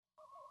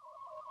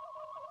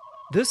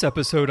This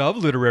episode of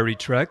Literary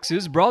Treks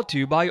is brought to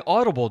you by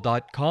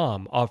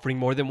Audible.com, offering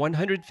more than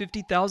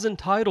 150,000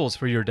 titles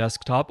for your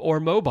desktop or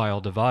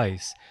mobile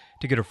device.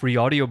 To get a free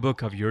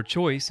audiobook of your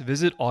choice,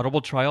 visit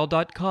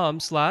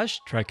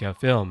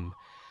audibletrial.com/TrekFM.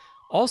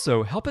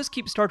 Also, help us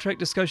keep Star Trek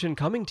discussion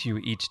coming to you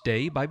each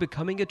day by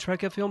becoming a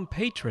Trek FM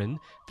patron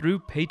through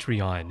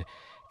Patreon.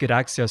 Get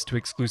access to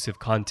exclusive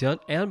content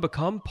and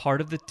become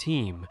part of the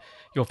team.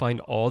 You'll find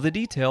all the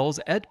details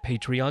at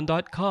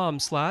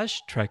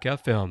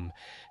patreon.com/TrekFM.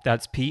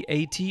 That's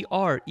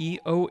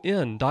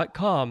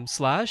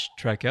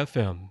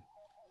patreon.com/TrekFM.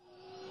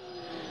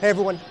 Hey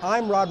everyone,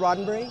 I'm Rod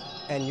Roddenberry,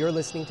 and you're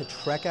listening to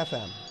Trek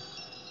FM.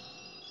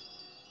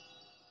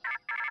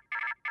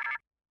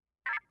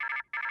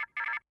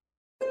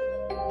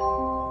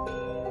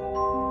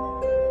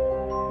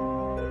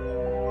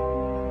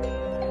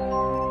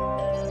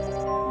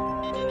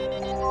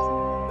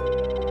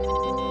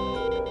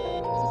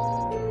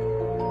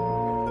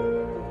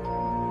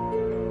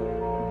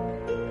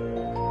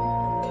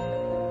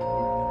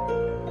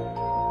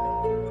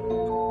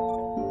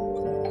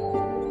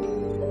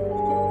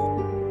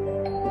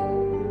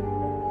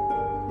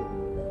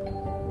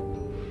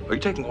 Are you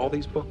taking all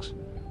these books?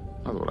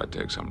 I thought I'd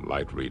take some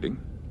light reading.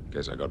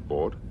 Guess I got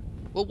bored.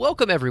 Well,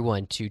 welcome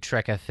everyone to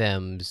Trek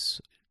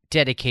FM's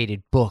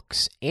dedicated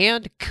books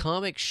and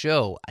comic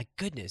show.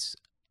 Goodness,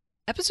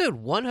 episode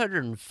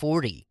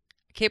 140.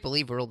 I can't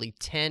believe we're only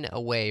 10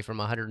 away from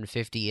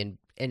 150,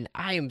 and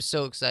I am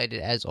so excited,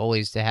 as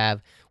always, to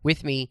have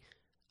with me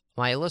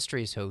my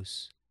illustrious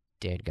host,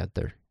 Dan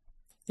Gunther.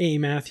 Hey,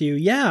 Matthew.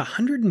 Yeah,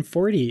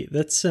 140.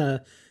 That's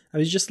I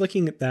was just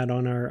looking at that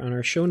on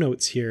our show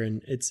notes here,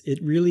 and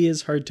it really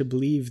is hard to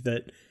believe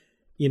that,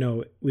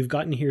 we've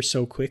gotten here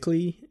so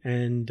quickly,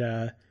 and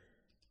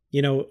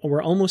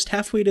we're almost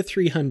halfway to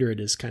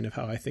 300 is kind of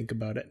how I think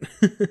about it.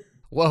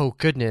 Whoa,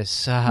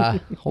 goodness.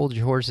 Hold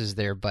your horses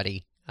there,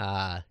 buddy.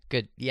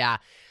 Good. Yeah,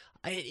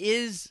 it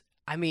is.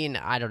 I mean,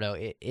 I don't know.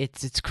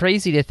 It's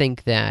crazy to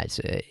think that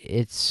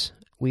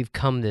we've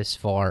come this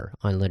far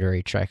on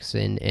Literary Treks,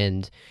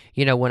 and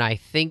when I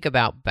think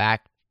about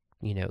back,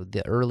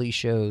 the early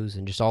shows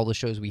and just all the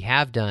shows we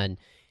have done,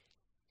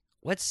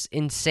 what's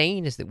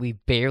insane is that we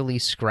barely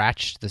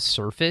scratched the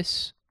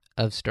surface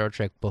of Star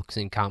Trek books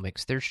and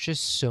comics. There's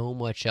just so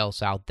much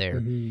else out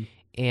there. Mm-hmm.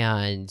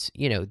 And,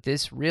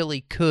 this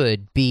really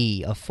could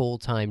be a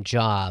full-time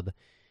job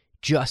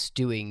just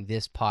doing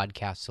this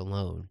podcast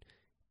alone.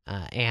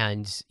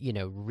 And,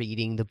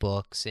 reading the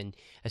books, and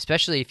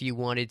especially if you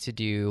wanted to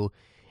do,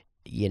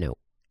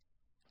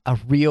 a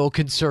real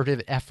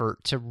concerted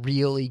effort to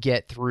really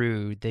get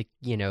through the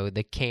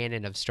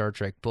canon of Star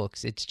Trek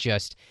books. It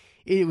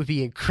would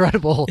be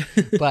incredible,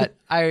 but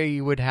I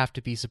would have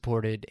to be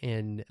supported,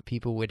 and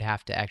people would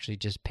have to actually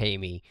just pay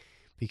me,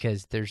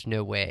 because there's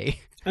no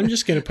way. I'm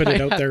just going to put it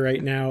out there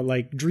right now,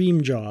 like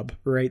dream job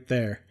right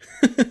there.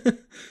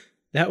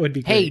 That would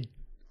be great. Hey,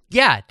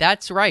 yeah,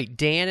 that's right.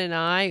 Dan and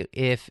I,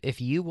 if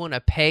you want to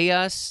pay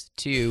us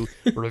to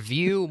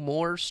review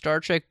more Star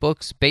Trek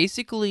books,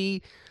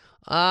 basically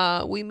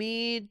we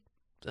need,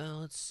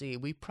 let's see,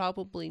 we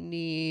probably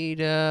need,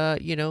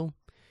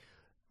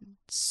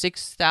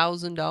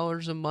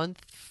 $6,000 a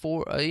month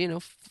for,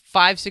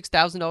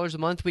 $5,000-$6,000 a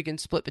month we can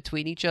split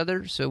between each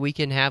other so we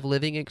can have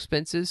living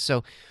expenses.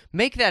 So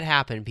make that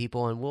happen,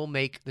 people, and we'll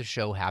make the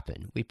show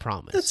happen. We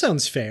promise. That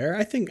sounds fair.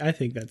 I think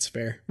that's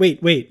fair.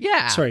 Wait.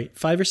 Yeah. Sorry,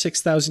 5,000 or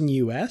 6,000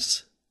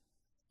 US?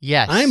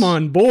 Yes. I'm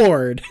on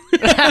board.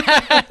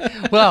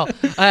 Well,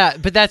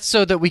 but that's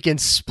so that we can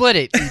split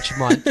it each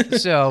month.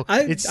 So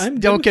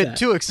don't get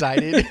too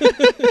excited.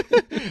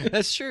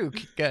 That's true.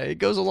 It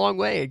goes a long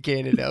way in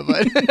Canada.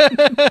 But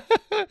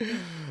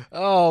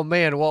oh,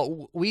 man.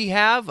 Well, we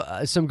have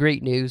some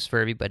great news for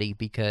everybody,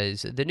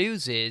 because the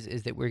news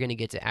is that we're going to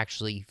get to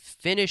actually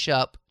finish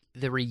up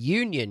the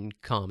reunion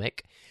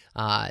comic.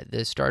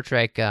 The Star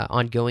Trek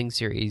ongoing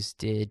series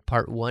did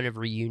part 1 of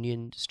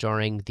Reunion,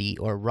 starring the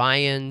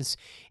Orions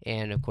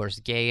and, of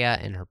course, Gaia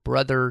and her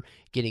brother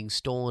getting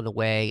stolen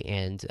away.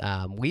 And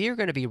we are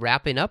going to be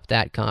wrapping up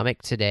that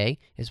comic today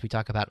as we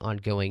talk about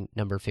ongoing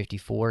number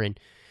 54. And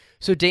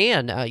so,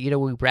 Dan,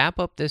 we wrap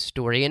up this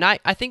story, and I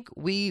think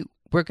we're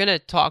going to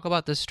talk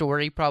about the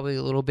story probably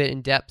a little bit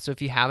in depth. So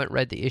if you haven't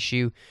read the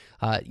issue,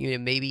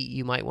 maybe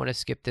you might want to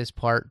skip this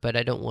part, but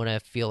I don't want to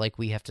feel like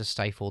we have to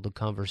stifle the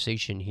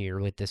conversation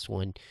here with this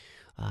one.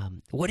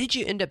 What did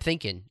you end up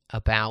thinking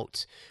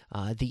about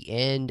the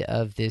end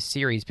of this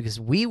series?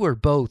 Because we were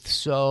both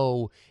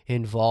so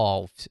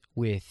involved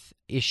with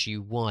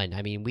issue 1.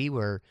 I mean, we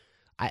were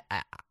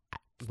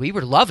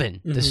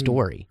loving the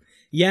story.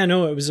 Yeah,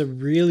 no, it was a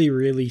really,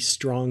 really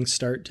strong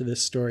start to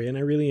this story, and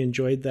I really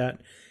enjoyed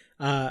that.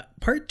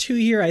 Part 2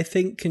 here, I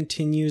think,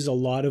 continues a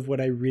lot of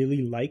what I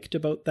really liked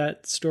about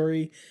that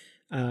story.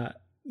 I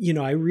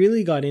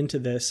really got into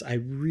this. I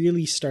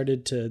really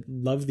started to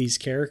love these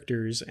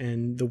characters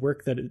and the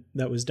work that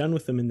was done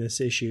with them in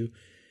this issue.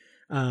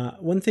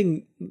 One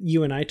thing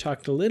you and I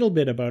talked a little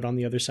bit about on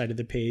the other side of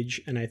the page,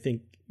 and I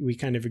think we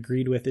kind of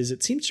agreed with, is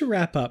it seems to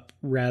wrap up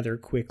rather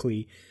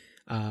quickly.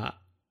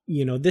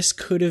 this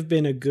could have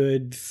been a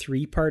good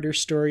 3-parter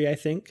story, I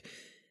think.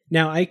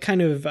 Now, I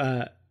kind of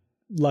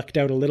lucked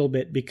out a little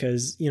bit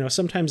because,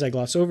 sometimes I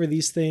gloss over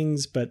these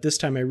things, but this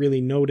time I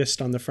really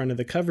noticed on the front of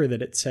the cover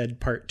that it said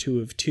part 2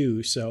 of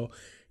 2. So,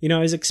 I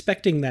was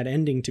expecting that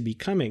ending to be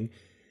coming.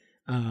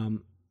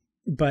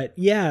 But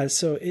yeah,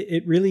 so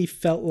it really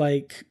felt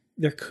like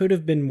there could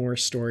have been more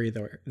story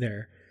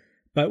there.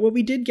 But what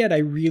we did get, I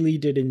really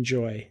did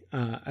enjoy.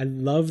 I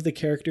love the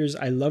characters.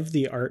 I love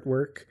the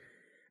artwork.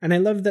 And I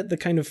love that the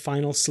kind of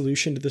final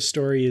solution to the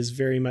story is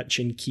very much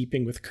in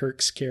keeping with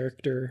Kirk's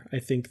character. I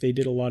think they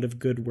did a lot of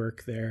good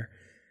work there.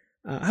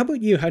 How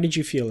about you? How did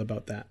you feel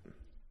about that?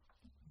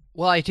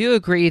 Well, I do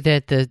agree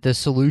that the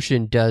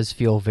solution does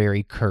feel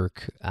very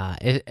Kirk.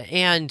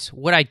 And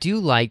what I do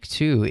like,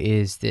 too,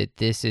 is that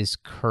this is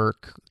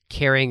Kirk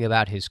caring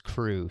about his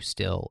crew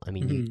still. I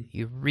mean,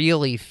 you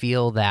really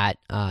feel that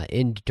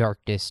in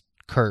Darkness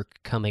Kirk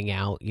coming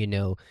out,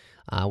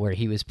 where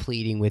he was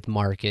pleading with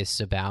Marcus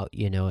about,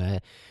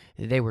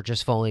 they were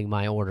just following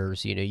my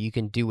orders. You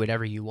can do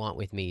whatever you want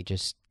with me.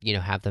 Just,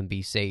 have them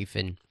be safe.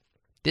 And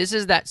this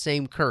is that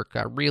same Kirk.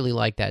 I really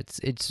like that.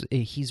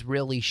 He's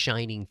really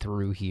shining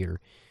through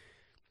here.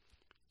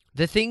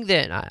 The thing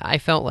that I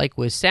felt like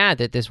was sad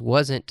that this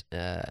wasn't,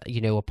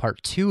 a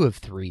part 2 of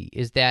 3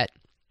 is that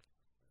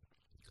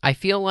I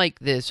feel like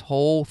this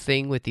whole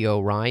thing with the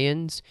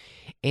Orions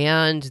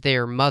and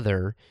their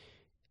mother,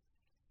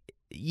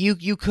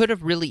 you could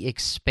have really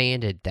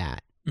expanded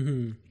that.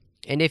 Mm-hmm.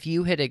 And if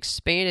you had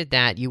expanded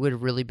that, you would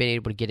have really been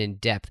able to get in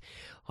depth.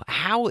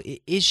 How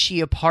is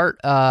she a part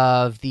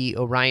of the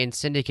Orion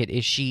Syndicate?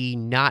 Is she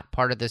not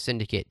part of the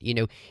Syndicate?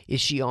 Is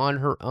she on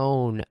her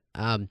own?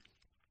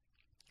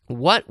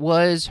 What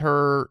was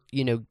her,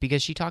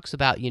 because she talks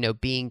about,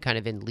 being kind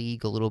of in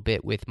league a little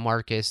bit with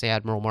Marcus,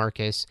 Admiral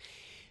Marcus.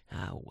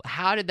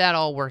 How did that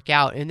all work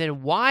out? And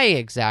then why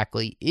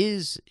exactly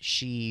is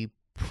she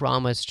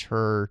promised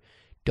her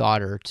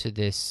daughter to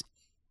this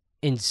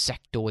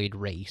insectoid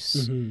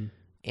race? Mm-hmm.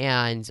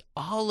 And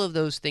all of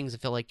those things I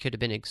feel like could have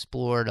been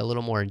explored a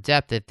little more in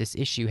depth if this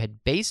issue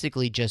had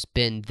basically just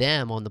been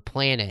them on the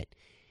planet,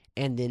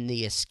 and then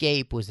the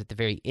escape was at the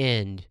very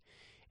end.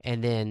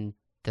 And then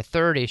the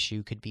third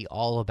issue could be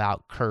all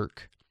about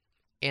Kirk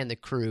and the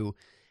crew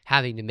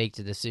having to make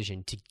the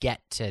decision to get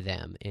to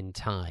them in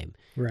time.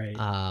 Right.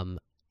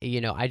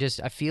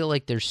 I feel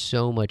like there's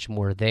so much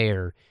more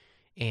there,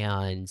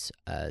 and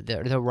the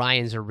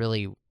Orions are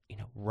really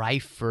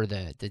rife for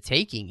the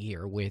taking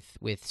here with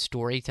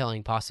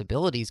storytelling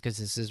possibilities, because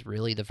this is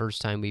really the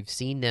first time we've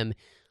seen them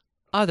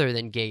other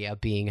than Gaia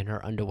being in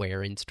her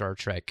underwear in Star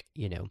Trek,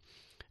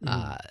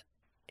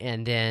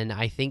 and then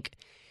I think,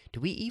 do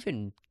we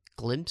even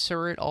glimpse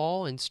her at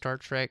all in Star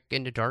Trek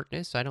Into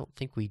Darkness? I don't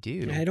think we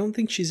do. I don't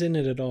think she's in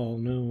it at all,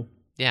 no.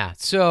 Yeah,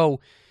 so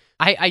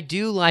I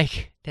do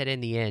like that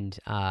in the end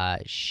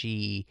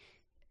she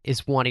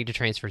is wanting to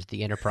transfer to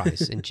the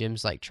Enterprise, and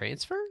Jim's like,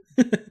 transfer?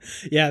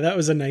 Yeah, that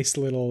was a nice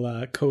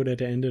little coda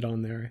to end it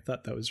on there. I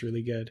thought that was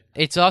really good.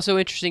 It's also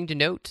interesting to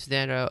note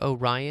that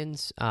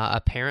Orions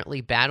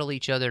apparently battle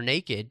each other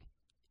naked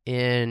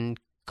in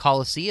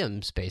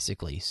Colosseums,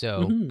 basically,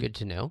 so good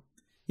to know.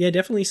 Yeah,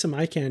 definitely some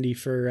eye candy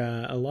for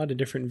a lot of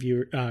different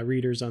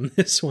readers on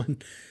this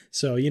one.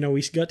 So,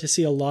 we got to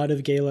see a lot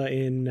of Gala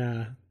in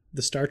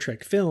the Star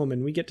Trek film,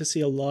 and we get to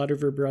see a lot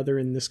of her brother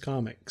in this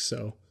comic.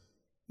 So,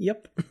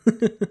 yep.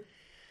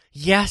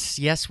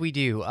 Yes, we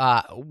do.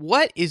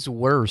 What is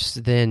worse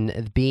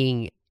than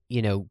being,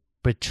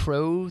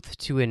 betrothed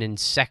to an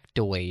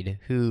insectoid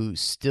who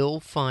still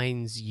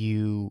finds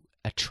you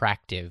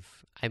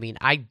attractive? I mean,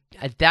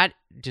 that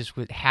just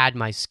had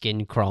my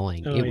skin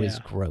crawling. It was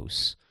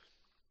gross.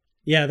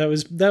 Yeah, that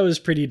was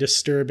pretty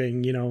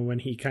disturbing, when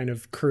he kind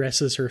of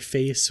caresses her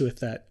face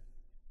with that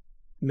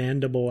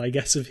mandible, I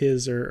guess, of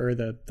his, or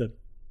the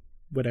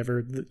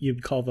whatever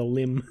you'd call the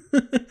limb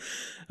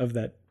of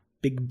that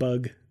big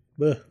bug.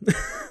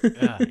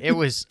 It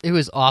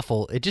was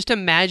awful. Just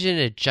imagine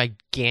a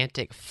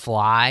gigantic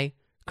fly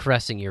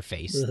caressing your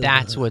face.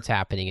 That's what's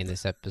happening in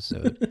this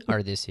episode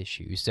or this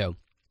issue. So,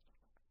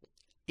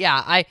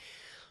 yeah,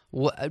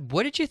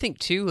 what did you think,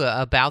 too,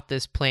 about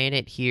this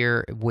planet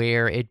here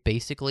where it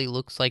basically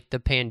looks like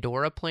the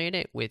Pandora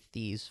planet with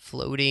these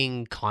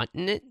floating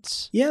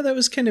continents? Yeah, that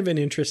was kind of an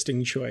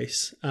interesting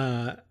choice.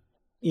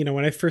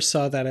 When I first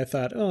saw that, I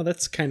thought, oh,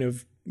 that's kind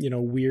of,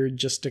 weird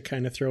just to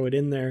kind of throw it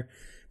in there.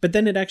 But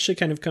then it actually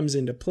kind of comes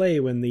into play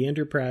when the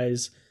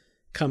Enterprise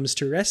comes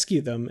to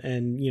rescue them,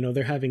 and,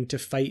 they're having to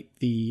fight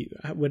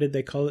what did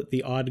they call it?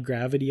 The odd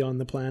gravity on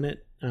the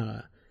planet.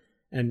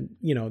 And,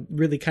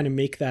 really kind of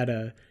make that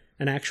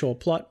an actual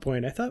plot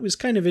point. I thought it was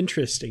kind of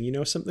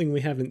interesting, something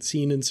we haven't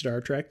seen in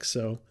Star Trek.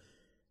 So,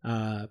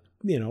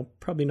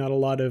 probably not a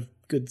lot of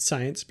good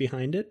science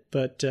behind it,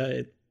 but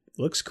it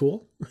looks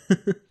cool.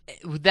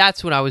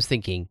 That's what I was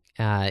thinking.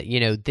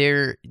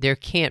 There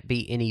can't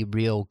be any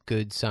real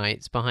good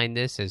science behind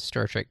this, as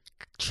Star Trek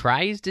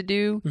tries to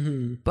do.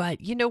 Mm-hmm.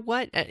 But you know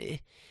what?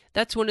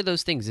 That's one of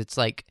those things. It's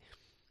like,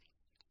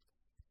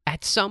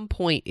 at some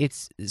point,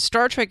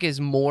 Star Trek is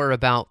more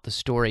about the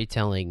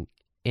storytelling,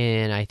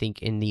 and I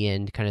think in the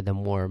end, kind of the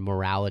more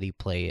morality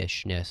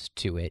play-ishness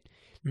to it,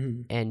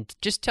 and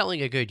just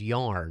telling a good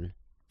yarn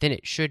than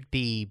it should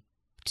be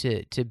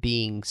to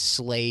being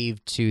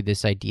slave to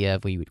this idea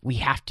of we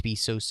have to be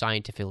so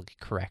scientifically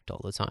correct all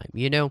the time.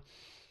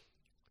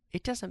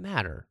 It doesn't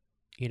matter.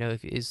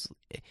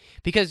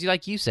 Because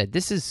like you said,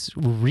 this is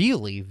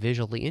really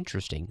visually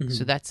interesting.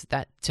 So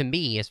that to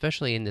me,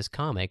 especially in this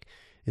comic,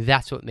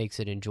 that's what makes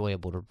it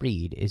enjoyable to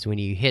read, is when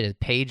you hit a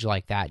page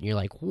like that and you're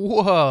like,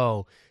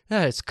 whoa,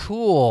 that's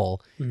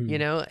cool.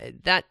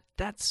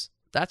 That's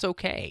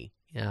okay.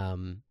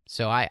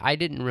 So I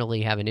didn't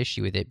really have an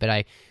issue with it, but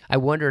I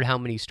wondered how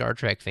many Star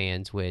Trek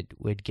fans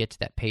would get to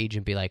that page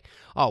and be like,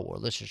 oh, well,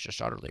 this is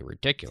just utterly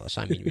ridiculous.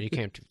 I mean, you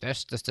can't do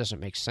this. This doesn't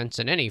make sense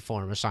in any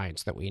form of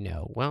science that we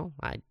know. Well,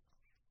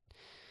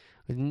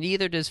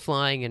 neither does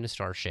flying in a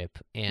starship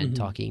and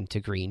talking to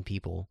green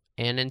people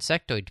and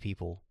insectoid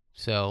people.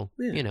 So,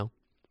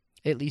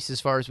 at least as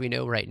far as we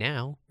know right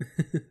now.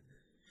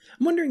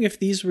 I'm wondering if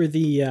these were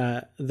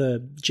the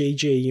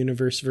JJ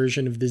Universe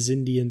version of the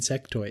Xindi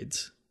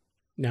insectoids,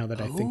 now that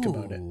I think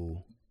about it.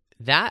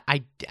 That,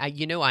 I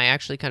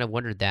actually kind of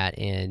wondered that,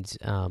 and,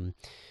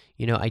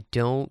 I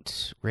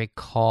don't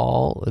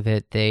recall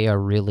that they are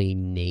really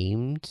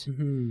named.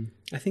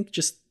 I think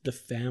just the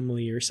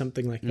family or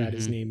something like that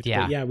is named.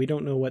 Yeah. But yeah, we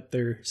don't know what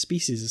their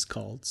species is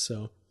called,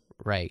 so...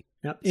 Right.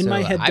 Now, in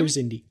my head, they're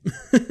Xindi.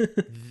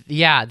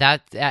 Yeah,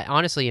 that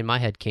honestly, in my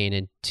head,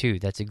 Kanan, too,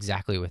 that's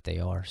exactly what they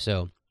are.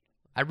 So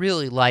I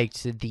really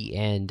liked the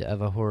end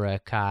of Ahura,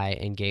 Kai,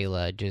 and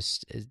Gala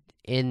just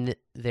in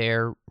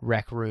their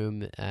rec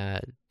room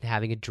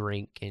having a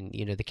drink, and,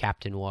 the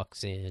captain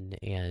walks in,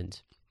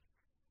 and,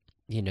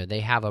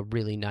 they have a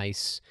really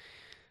nice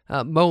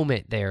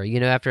moment there.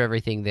 After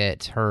everything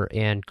that her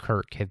and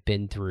Kirk have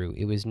been through,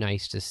 it was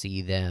nice to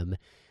see them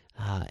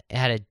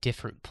at a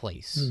different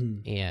place,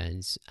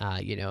 and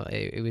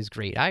it was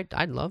great.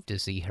 I'd love to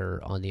see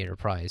her on the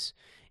Enterprise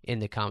in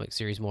the comic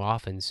series more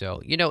often.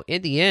 So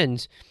in the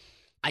end,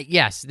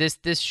 yes,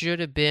 this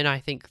should have been, I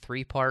think,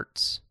 3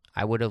 parts.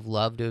 I would have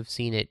loved to have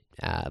seen it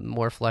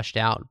more fleshed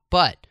out,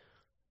 but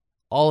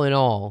all in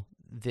all,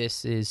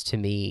 this is to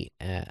me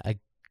a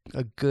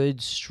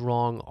good,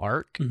 strong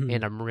arc,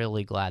 and I'm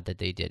really glad that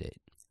they did it.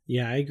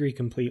 Yeah, I agree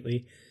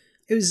completely.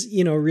 It was,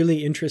 a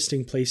really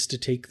interesting place to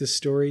take the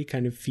story,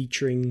 kind of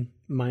featuring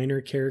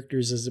minor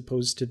characters as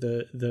opposed to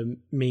the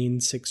main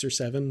 6 or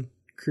 7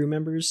 crew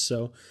members.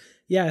 So,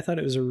 yeah, I thought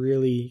it was a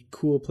really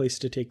cool place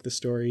to take the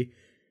story.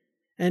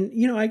 And,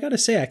 I got to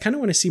say, I kind of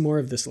want to see more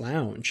of this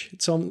lounge.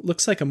 It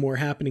looks like a more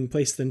happening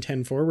place than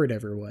 10 Forward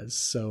ever was.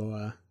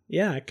 So,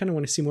 yeah, I kind of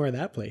want to see more of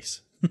that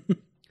place.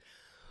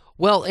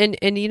 Well, and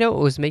it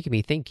was making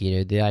me think,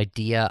 the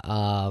idea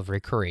of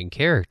recurring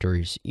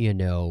characters,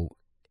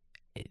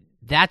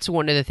 that's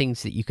one of the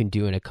things that you can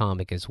do in a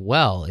comic as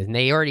well. And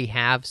they already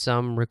have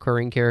some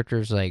recurring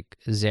characters like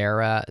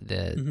Zara,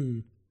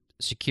 the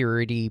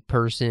security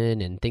person,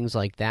 and things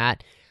like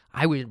that.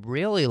 I would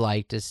really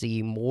like to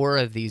see more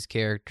of these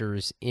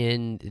characters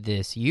in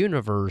this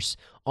universe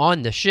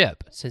on the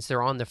ship, since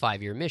they're on the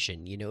 5-year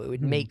mission. It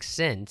would make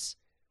sense.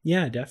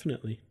 Yeah,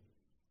 definitely.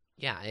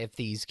 Yeah, if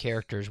these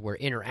characters were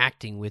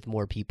interacting with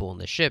more people on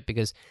the ship,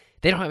 because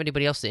they don't have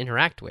anybody else to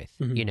interact with,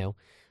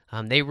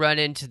 They run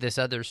into this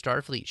other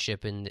Starfleet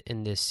ship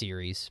in this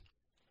series,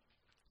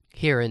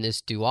 here in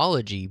this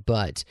duology,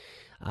 but,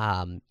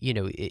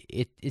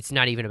 it's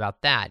not even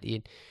about that.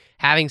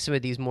 Having some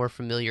of these more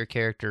familiar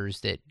characters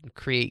that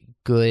create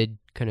good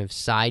kind of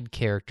side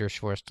characters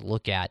for us to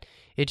look at,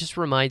 it just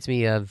reminds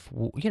me of,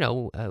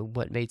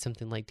 what made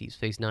something like Deep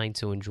Space Nine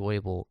so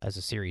enjoyable as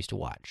a series to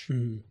watch.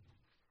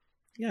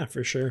 Yeah,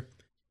 for sure.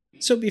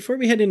 So before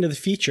we head into the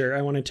feature,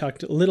 I want to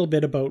talk a little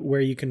bit about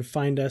where you can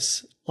find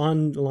us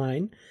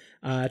online.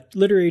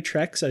 Literary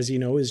Treks, as you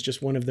know, is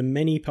just one of the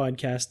many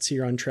podcasts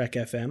here on Trek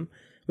FM.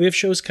 We have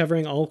shows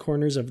covering all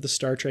corners of the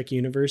Star Trek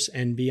universe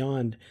and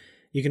beyond.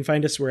 You can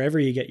find us wherever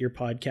you get your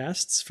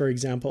podcasts, for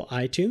example,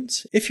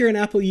 iTunes. If you're an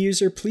Apple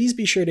user, please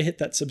be sure to hit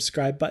that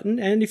subscribe button.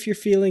 And if you're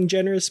feeling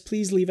generous,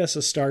 please leave us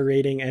a star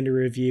rating and a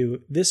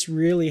review. This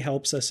really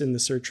helps us in the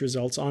search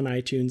results on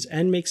iTunes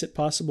and makes it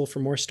possible for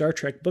more Star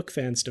Trek book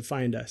fans to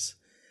find us.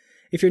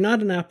 If you're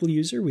not an Apple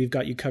user, we've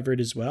got you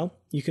covered as well.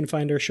 You can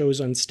find our shows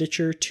on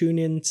Stitcher,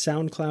 TuneIn,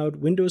 SoundCloud,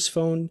 Windows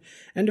Phone,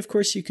 and of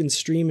course you can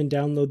stream and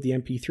download the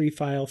MP3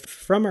 file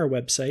from our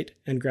website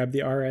and grab the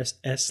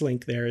RSS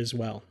link there as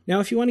well. Now,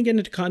 if you want to get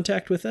into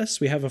contact with us,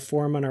 we have a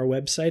form on our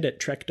website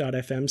at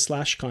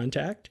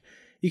trek.fm/contact.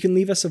 You can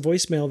leave us a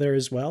voicemail there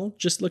as well.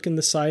 Just look in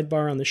the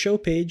sidebar on the show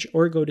page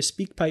or go to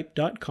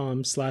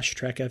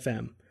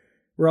speakpipe.com/trekfm.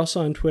 We're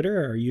also on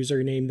Twitter. Our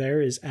username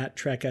there is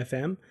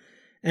 @trekfm.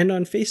 And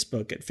on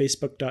Facebook at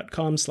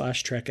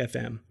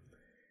facebook.com/trekfm.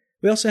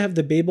 We also have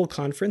the Babel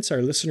Conference,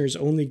 our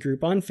listeners-only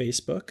group on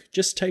Facebook.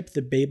 Just type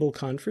the Babel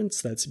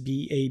Conference, that's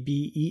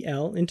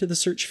BABEL, into the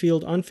search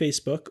field on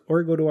Facebook,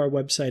 or go to our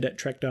website at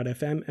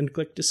trek.fm and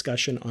click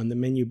discussion on the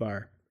menu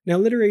bar. Now,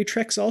 Literary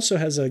Treks also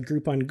has a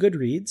group on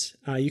Goodreads.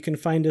 You can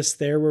find us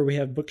there where we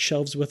have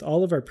bookshelves with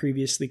all of our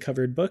previously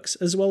covered books,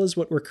 as well as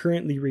what we're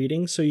currently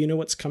reading, so you know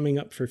what's coming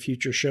up for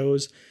future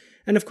shows.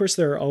 And of course,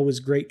 there are always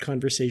great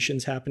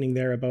conversations happening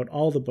there about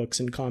all the books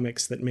and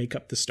comics that make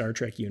up the Star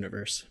Trek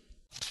universe.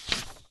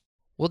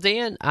 Well,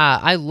 Dan,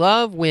 I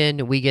love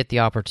when we get the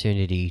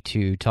opportunity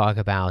to talk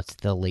about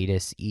the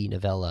latest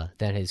e-novella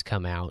that has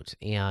come out.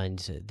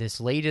 And this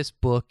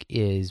latest book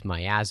is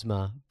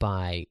Miasma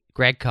by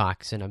Greg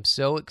Cox, and I'm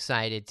so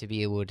excited to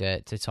be able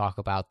to talk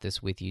about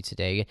this with you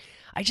today.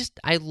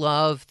 I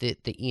love the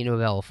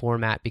e-novella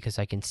format because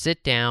I can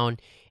sit down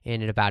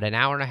and in about an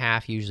hour and a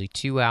half, usually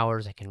 2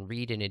 hours, I can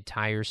read an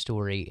entire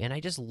story, and I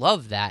just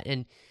love that.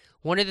 And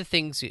one of the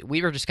things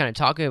we were just kind of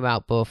talking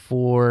about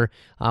before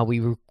we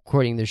were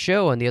recording the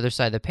show on the other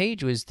side of the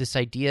page was this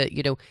idea,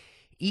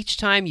 each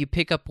time you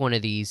pick up one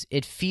of these,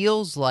 it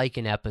feels like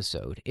an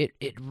episode.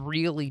 It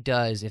really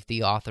does if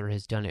the author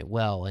has done it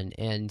well.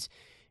 And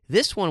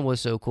this one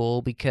was so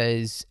cool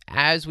because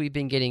as we've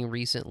been getting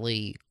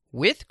recently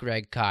with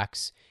Greg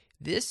Cox,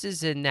 this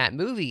is in that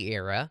movie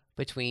era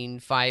between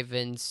 5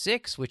 and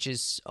 6, which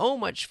is so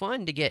much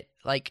fun to get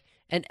like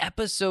an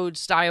episode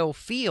style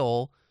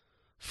feel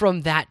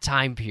from that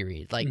time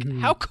period. Like,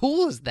 how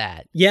cool is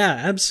that? Yeah,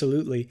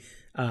 absolutely.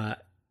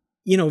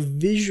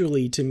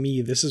 Visually to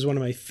me, this is one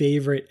of my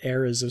favorite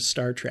eras of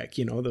Star Trek.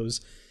 Those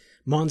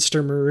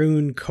monster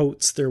maroon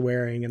coats they're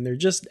wearing, and they're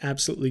just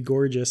absolutely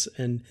gorgeous.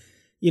 And,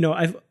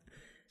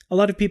 a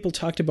lot of people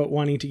talked about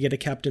wanting to get a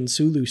Captain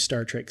Sulu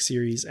Star Trek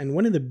series. And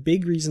one of the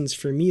big reasons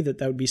for me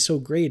that would be so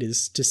great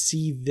is to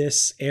see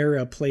this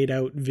era played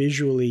out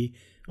visually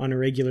on a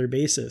regular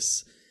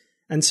basis.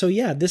 And so,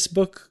 yeah, this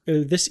book,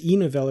 this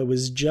e-novella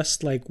was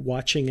just like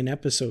watching an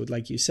episode,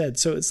 like you said.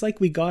 So it's like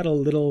we got a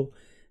little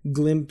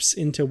glimpse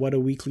into what a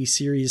weekly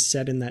series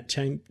set in that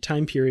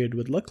time period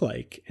would look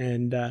like.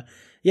 And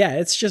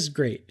it's just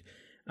great.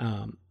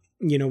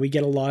 We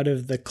get a lot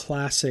of the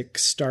classic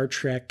Star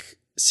Trek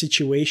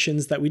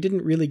situations that we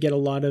didn't really get a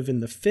lot of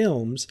in the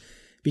films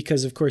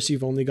because, of course,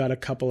 you've only got a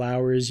couple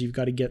hours. You've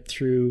got to get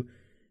through,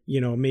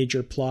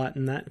 major plot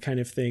and that kind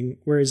of thing.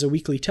 Whereas a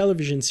weekly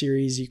television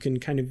series, you can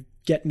kind of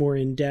get more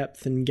in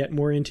depth and get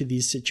more into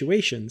these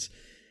situations.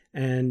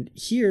 And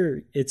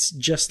here it's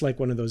just like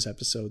one of those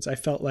episodes. I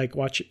felt like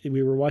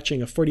we were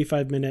watching a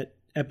 45-minute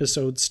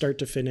episode start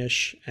to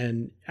finish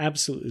and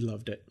absolutely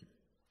loved it.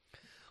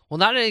 Well,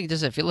 not only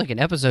does it feel like an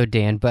episode,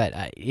 Dan, but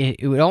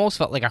it almost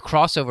felt like a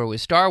crossover with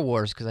Star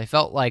Wars because I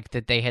felt like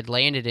that they had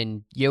landed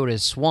in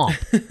Yoda's swamp.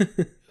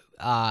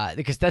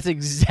 Because that's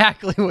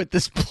exactly what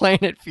this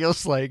planet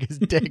feels like, is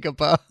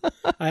Dagobah.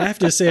 I have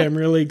to say, I'm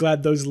really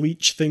glad those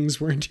leech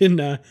things weren't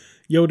in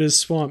Yoda's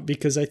swamp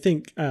because I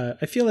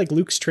feel like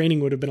Luke's training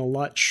would have been a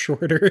lot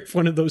shorter if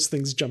one of those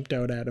things jumped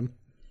out at him.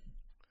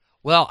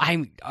 Well,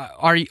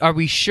 are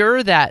we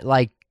sure that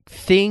like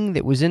thing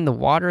that was in the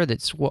water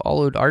that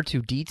swallowed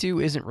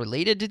R2-D2 isn't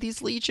related to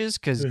these leeches?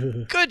 Because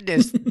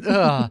goodness,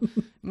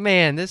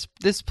 man,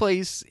 this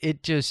place,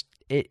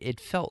 it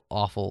felt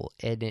awful,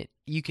 and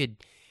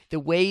the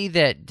way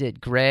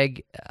that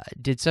Greg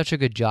did such a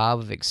good job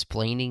of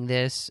explaining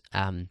this,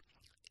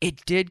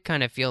 it did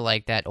kind of feel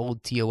like that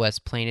old TOS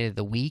Planet of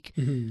the Week,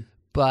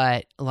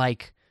 but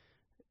like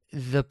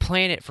the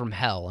planet from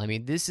hell. I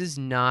mean, this is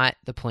not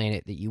the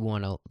planet that you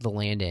want to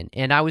land in.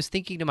 And I was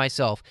thinking to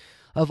myself,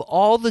 of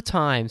all the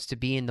times to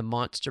be in the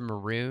monster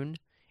maroon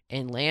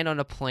and land on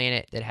a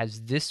planet that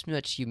has this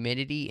much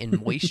humidity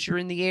and moisture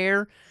in the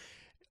air,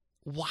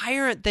 why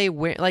aren't they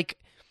wearing, like,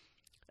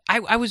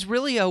 I was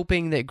really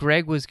hoping that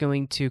Greg was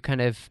going to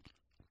kind of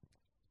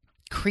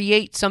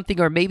create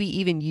something or maybe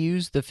even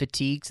use the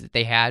fatigues that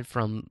they had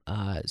from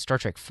Star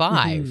Trek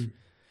V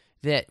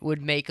that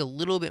would make a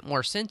little bit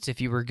more sense if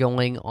you were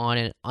going on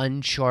an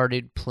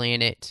uncharted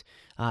planet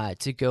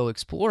to go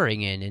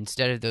exploring in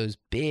instead of those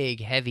big,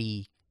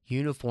 heavy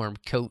uniform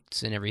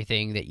coats and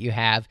everything that you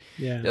have.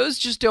 Yeah. Those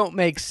just don't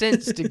make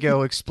sense to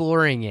go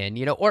exploring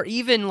in, or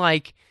even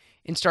like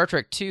in Star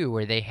Trek II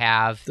where they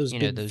have those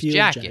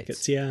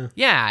jackets.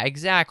 Yeah,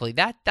 exactly.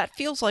 That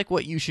feels like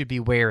what you should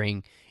be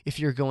wearing if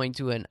you're going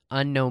to an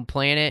unknown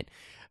planet,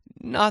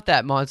 not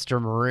that monster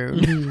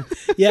maroon.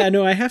 Yeah,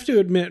 no, I have to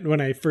admit when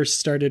I first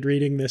started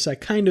reading this, I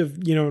kind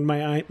of, in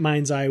my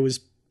mind's eye was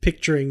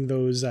picturing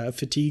those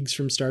fatigues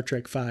from Star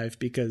Trek V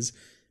because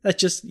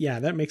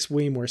that makes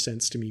way more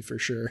sense to me for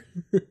sure.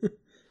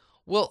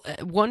 Well,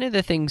 one of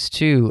the things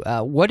too,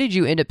 what did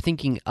you end up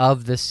thinking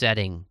of the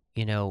setting?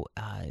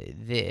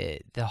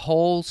 The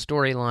whole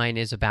storyline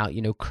is about,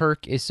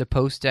 Kirk is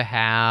supposed to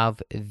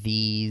have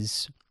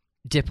these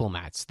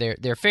diplomats.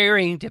 They're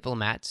ferrying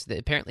diplomats that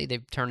apparently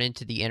they've turned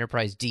into the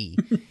Enterprise D.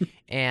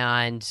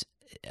 And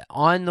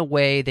on the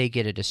way, they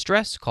get a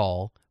distress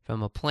call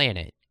from a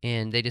planet,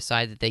 and they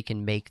decide that they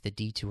can make the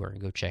detour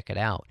and go check it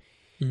out.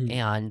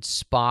 And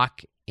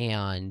Spock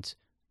and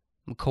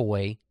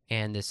McCoy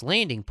and this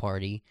landing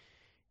party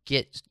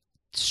get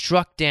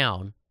struck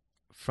down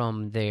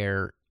from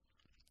their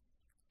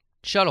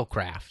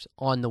shuttlecraft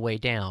on the way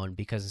down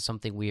because of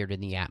something weird in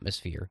the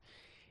atmosphere.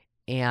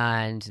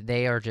 and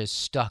they are just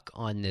stuck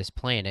on this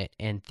planet,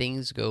 and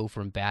things go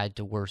from bad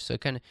to worse. So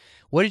kind of,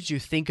 what did you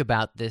think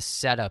about this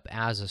setup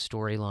as a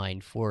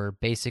storyline for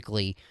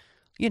basically,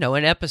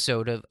 an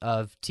episode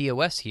of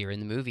TOS here in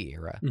the movie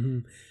era?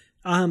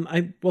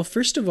 Well,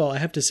 first of all, I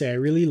have to say I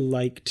really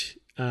liked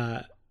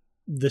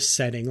the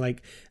setting,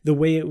 like the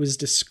way it was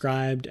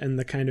described and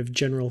the kind of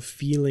general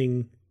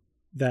feeling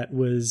that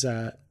was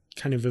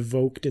kind of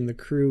evoked in the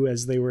crew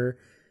as they were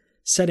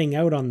setting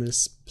out on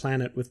this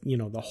planet with,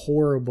 the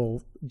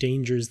horrible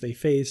dangers they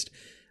faced.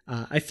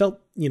 I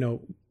felt,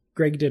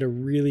 Greg did a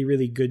really,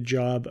 really good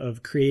job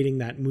of creating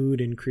that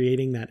mood and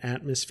creating that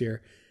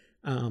atmosphere.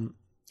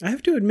 I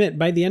have to admit,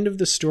 by the end of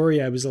the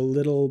story, I was a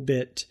little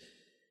bit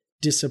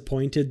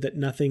disappointed that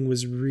nothing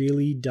was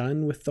really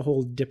done with the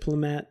whole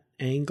diplomat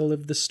angle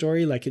of the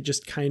story. Like it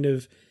just kind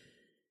of,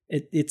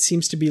 it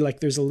seems to be like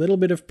there's a little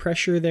bit of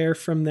pressure there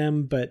from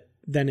them, but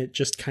then it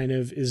just kind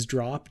of is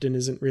dropped and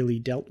isn't really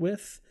dealt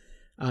with.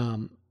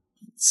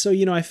 So,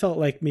 I felt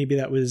like maybe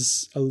that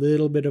was a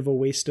little bit of a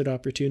wasted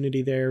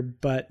opportunity there,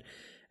 but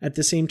at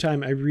the same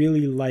time, I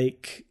really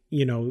like,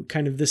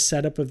 kind of the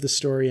setup of the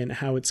story and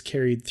how it's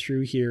carried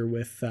through here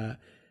with,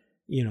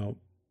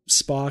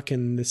 Spock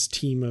and this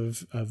team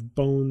of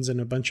bones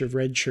and a bunch of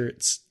red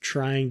shirts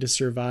trying to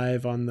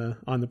survive on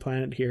the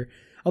planet here.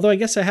 Although I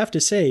guess I have to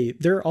say,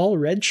 they're all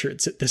red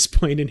shirts at this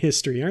point in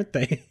history, aren't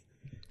they?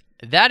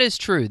 That is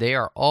true. They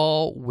are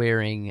all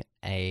wearing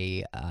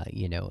a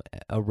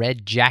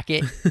red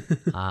jacket.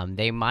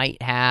 They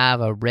might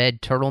have a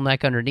red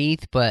turtleneck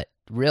underneath, but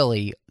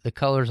really the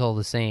color's all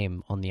the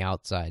same on the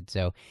outside.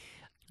 So,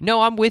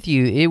 no, I'm with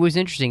you. It was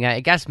interesting. I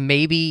guess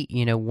maybe,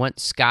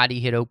 once Scotty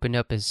had opened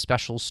up his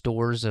special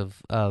stores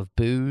of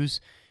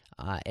booze,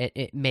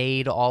 it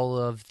made all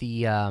of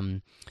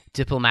the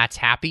diplomats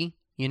happy.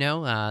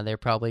 They're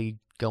probably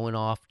going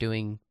off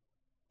doing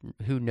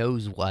who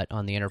knows what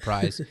on the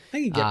Enterprise. I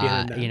can get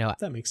behind that.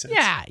 That makes sense.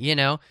 Yeah,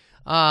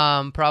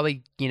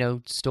 probably,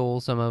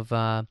 stole some of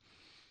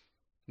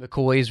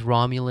McCoy's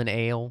Romulan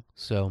ale.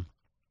 So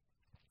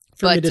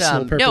for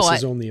medicinal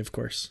purposes only, of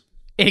course.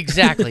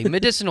 Exactly.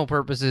 Medicinal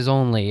purposes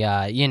only.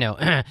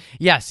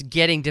 Yes,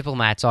 getting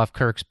diplomats off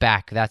Kirk's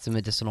back, that's a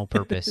medicinal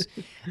purpose.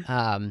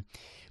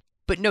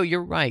 But no,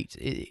 you're right.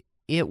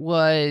 It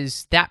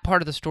was, that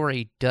part of the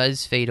story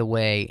does fade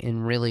away,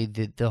 and really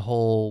the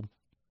whole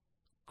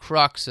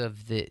crux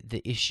of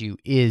the issue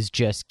is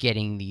just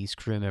getting these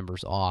crew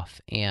members off.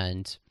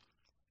 And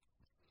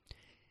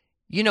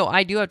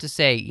I do have to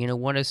say,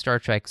 one of Star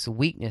Trek's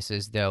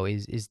weaknesses, though,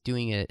 is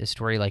doing a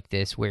story like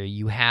this where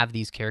you have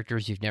these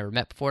characters you've never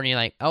met before, and you're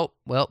like, oh,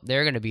 well,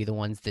 they're going to be the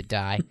ones that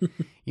die,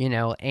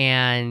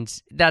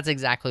 and that's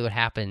exactly what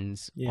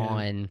happens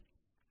on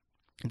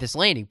this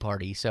landing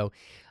party. So,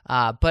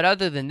 but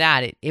other than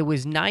that, it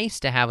was nice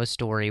to have a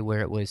story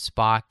where it was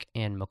Spock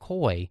and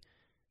McCoy.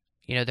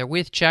 They're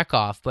with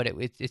Chekhov, but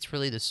it's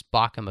really the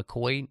Spock and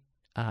McCoy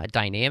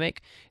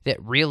dynamic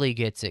that really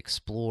gets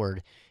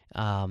explored.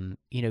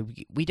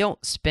 We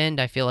don't spend,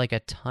 I feel like,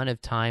 a ton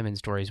of time in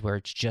stories where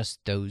it's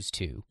just those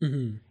two.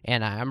 Mm-hmm.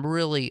 And I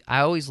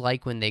always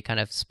like when they kind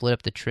of split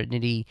up the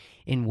Trinity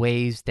in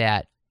ways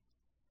that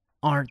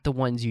aren't the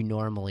ones you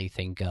normally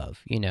think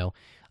of,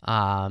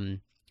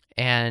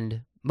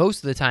 and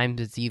most of the time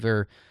it's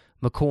either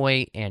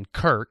McCoy and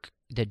Kirk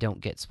that don't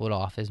get split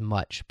off as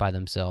much by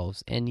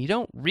themselves. And you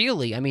don't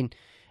really,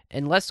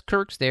 unless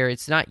Kirk's there,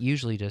 it's not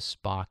usually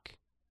just Spock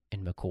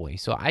and McCoy.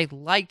 So I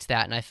liked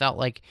that, and I felt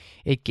like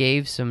it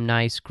gave some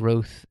nice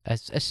growth,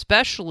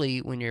 especially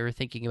when you're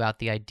thinking about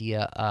the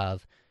idea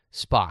of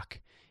Spock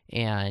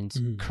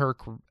and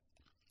Kirk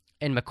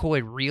and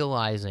McCoy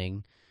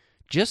realizing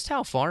just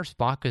how far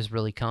Spock has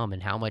really come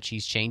and how much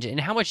he's changed and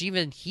how much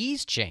even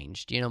he's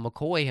changed,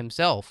 McCoy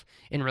himself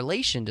in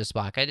relation to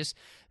Spock.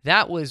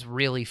 That was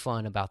really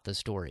fun about the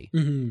story.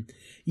 Mm-hmm.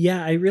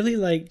 Yeah, I really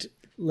liked,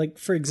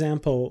 for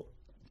example,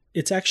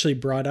 it's actually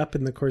brought up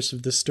in the course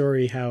of the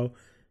story how,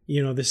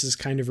 this is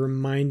kind of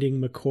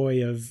reminding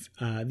McCoy of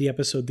the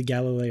episode The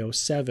Galileo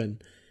 7,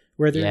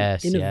 where they're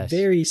in a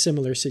very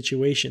similar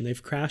situation.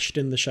 They've crashed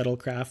in the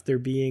shuttlecraft. They're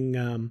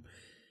being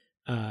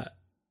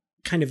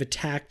kind of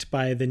attacked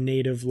by the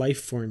native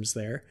life forms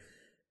there.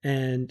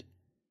 And,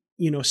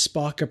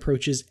 Spock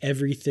approaches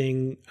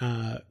everything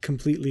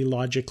completely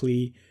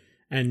logically,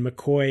 and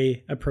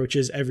McCoy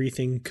approaches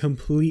everything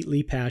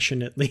completely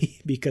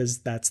passionately because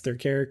that's their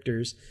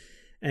characters.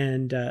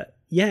 And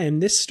in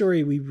this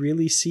story, we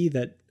really see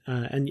that,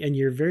 and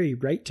you're very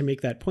right to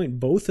make that point,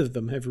 both of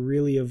them have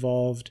really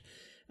evolved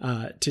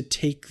to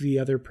take the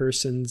other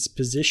person's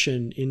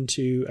position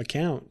into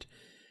account.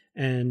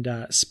 And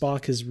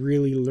Spock has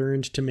really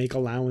learned to make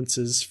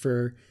allowances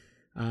for,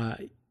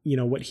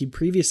 what he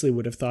previously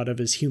would have thought of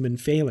as human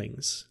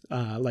failings,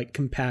 like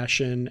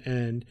compassion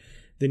and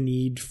the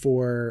need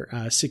for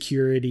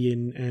security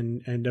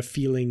and a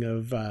feeling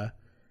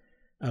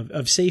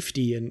of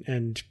safety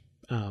and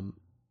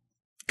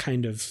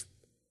kind of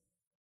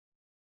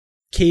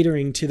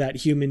catering to that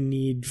human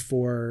need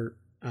for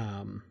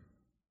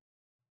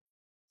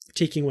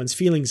taking one's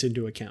feelings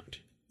into account.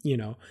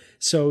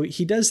 So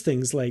he does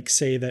things like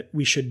say that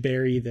we should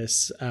bury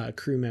this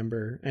crew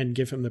member and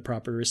give him the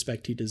proper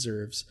respect he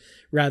deserves,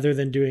 rather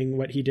than doing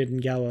what he did in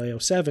Galileo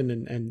 7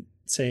 and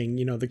saying,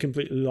 the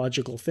completely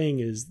logical thing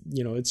is,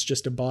 it's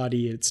just a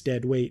body, it's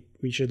dead weight,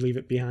 we should leave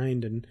it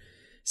behind and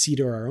see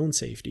to our own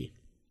safety.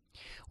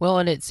 Well,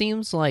 and it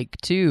seems like,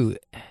 too,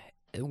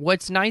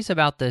 what's nice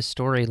about this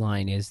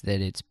storyline is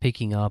that it's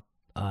picking up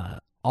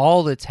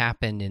all that's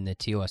happened in the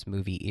TOS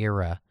movie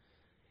era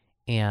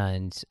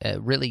and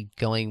really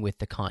going with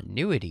the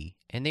continuity.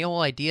 And the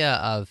whole idea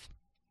of,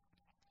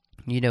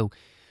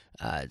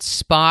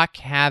 Spock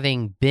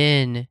having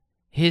been,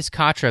 his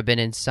Katra been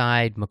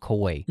inside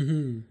McCoy.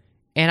 Mm-hmm.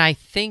 And I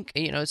think,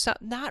 it's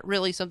not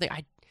really something,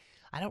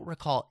 I don't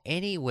recall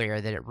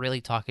anywhere that it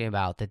really talking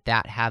about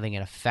that having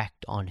an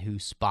effect on who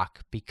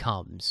Spock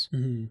becomes.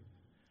 Mm-hmm.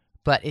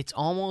 But it's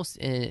almost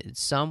in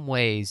some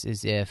ways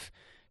as if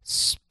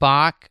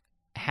Spock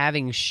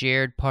having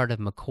shared part of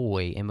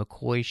McCoy and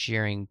McCoy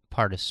sharing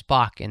part of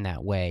Spock in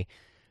that way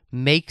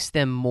makes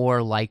them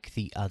more like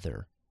the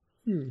other.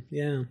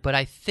 Yeah. But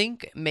I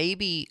think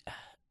maybe,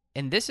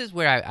 and this is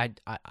where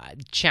I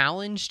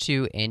challenge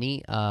to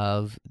any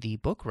of the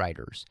book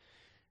writers,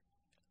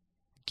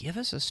 give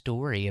us a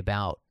story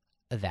about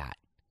that.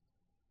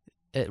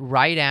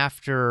 Right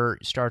after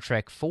Star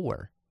Trek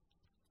IV,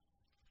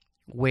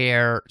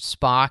 where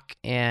Spock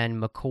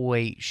and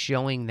McCoy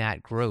showing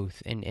that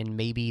growth and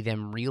maybe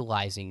them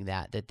realizing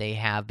that they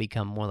have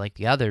become more like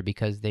the other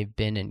because they've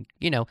been in,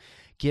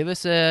 give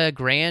us a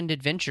grand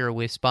adventure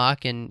with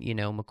Spock and,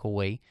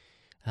 McCoy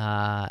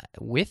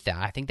with that.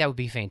 I think that would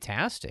be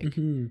fantastic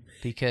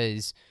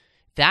because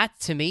that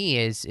to me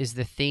is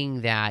the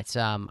thing that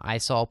I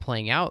saw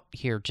playing out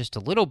here just a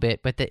little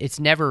bit, but that it's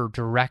never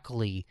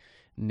directly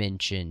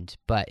mentioned,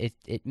 but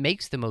it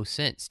makes the most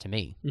sense to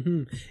me.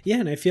 Yeah,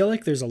 and I feel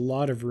like there's a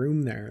lot of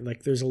room there.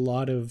 Like there's a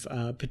lot of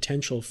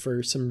potential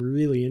for some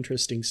really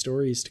interesting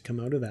stories to come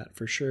out of that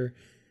for sure.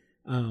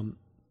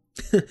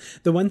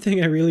 The one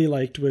thing I really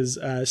liked was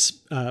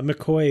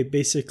McCoy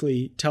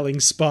basically telling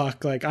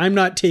Spock, like, I'm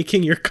not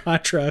taking your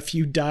Katra if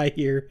you die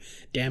here,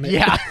 damn it.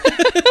 Yeah.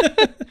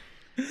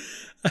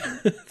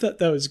 I thought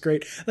that was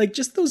great. Like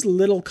just those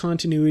little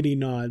continuity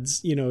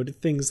nods, to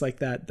things like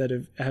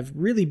that have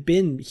really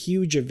been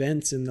huge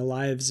events in the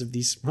lives of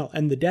these,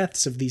 and the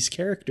deaths of these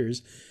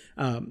characters.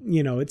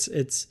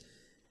 It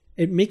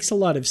makes a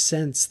lot of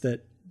sense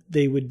that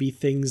they would be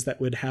things that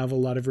would have a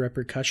lot of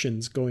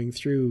repercussions going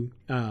through,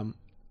 in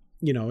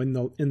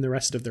the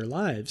rest of their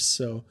lives.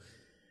 So,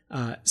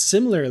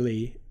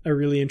 similarly, a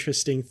really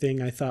interesting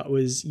thing I thought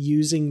was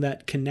using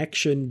that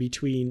connection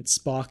between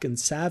Spock and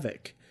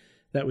Saavik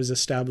that was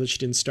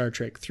established in Star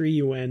Trek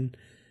III when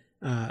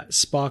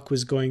Spock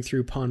was going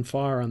through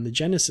Ponfar on the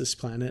Genesis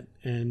planet,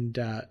 and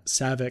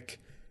Saavik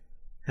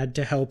had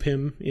to help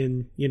him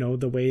in,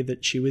 the way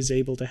that she was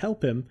able to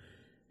help him,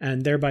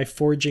 and thereby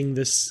forging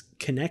this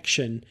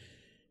connection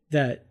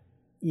that,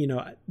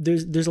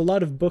 there's a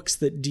lot of books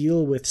that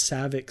deal with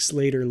Saavik's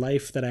later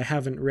life that I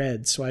haven't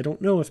read, so I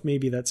don't know if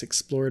maybe that's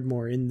explored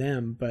more in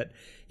them, but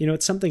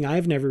it's something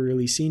I've never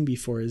really seen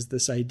before, is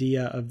this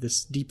idea of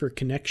this deeper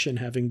connection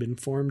having been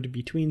formed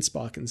between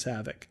Spock and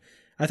Saavik.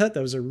 I thought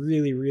that was a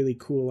really, really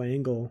cool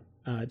angle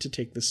to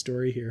take the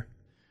story here.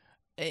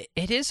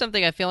 It is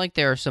something I feel like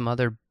there are some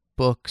other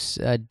books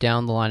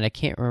down the line. I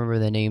can't remember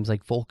the names,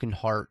 like Vulcan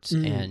Hearts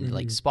and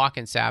like Spock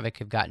and Saavik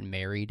have gotten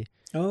married.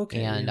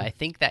 Okay. And I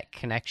think that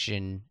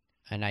connection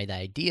and the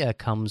idea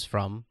comes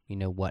from,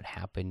 what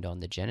happened on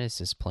the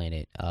Genesis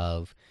planet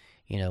of,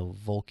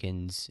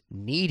 Vulcans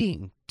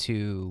needing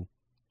to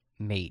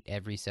mate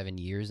every 7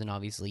 years. And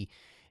obviously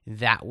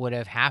that would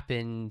have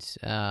happened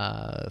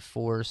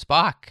for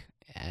Spock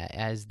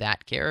as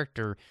that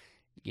character.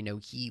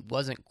 He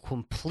wasn't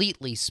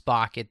completely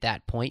Spock at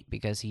that point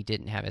because he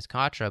didn't have his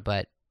Katra,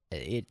 but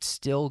it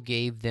still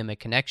gave them a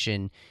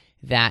connection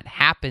that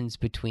happens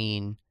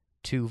between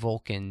two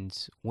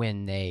Vulcans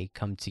when they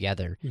come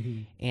together.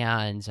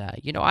 And,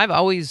 I've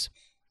always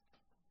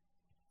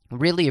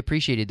really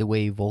appreciated the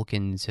way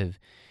Vulcans have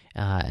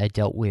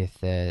dealt with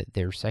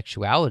their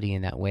sexuality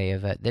in that way.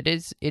 Of it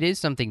is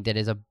something that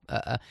is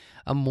a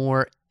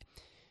more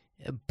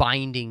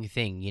binding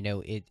thing.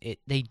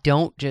 They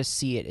don't just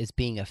see it as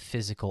being a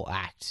physical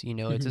act.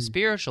 It's a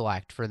spiritual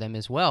act for them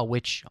as well,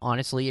 which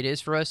honestly it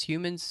is for us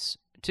humans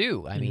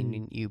too. I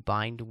mean, you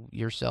bind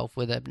yourself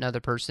with another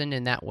person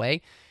in that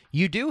way.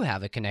 You do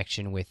have a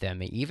connection with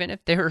them. Even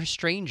if they're a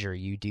stranger,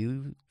 you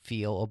do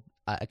feel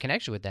a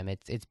connection with them.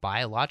 It's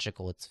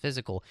biological, it's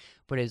physical,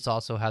 but it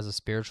also has a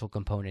spiritual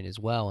component as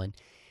well. And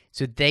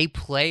so they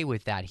play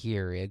with that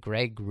here.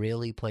 Greg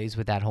really plays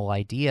with that whole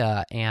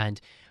idea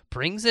and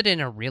brings it in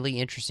a really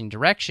interesting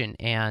direction.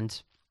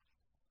 And,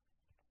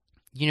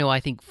 I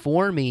think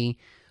for me,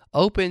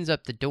 opens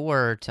up the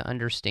door to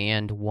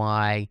understand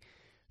why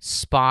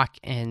Spock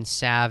and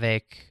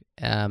Saavik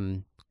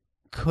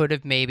could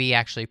have maybe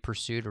actually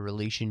pursued a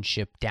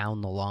relationship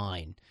down the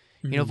line.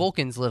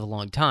 Vulcans live a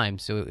long time,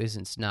 so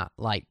it's not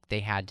like they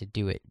had to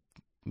do it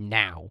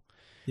now.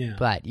 Yeah.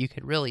 But you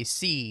could really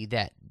see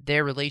that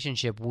their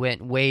relationship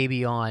went way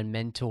beyond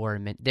mentor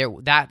and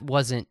that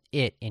wasn't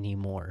it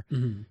anymore.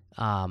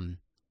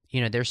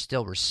 There's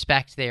still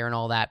respect there and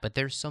all that, but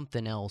there's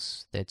something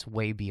else that's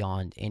way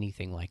beyond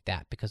anything like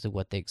that because of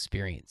what they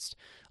experienced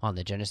on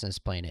the Genesis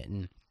planet.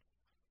 And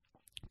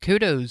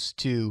kudos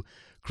to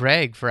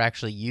Greg for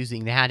actually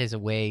using that as a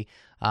way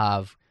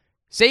of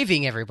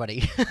saving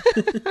everybody.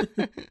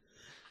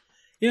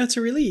 It's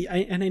a really,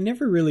 I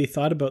never really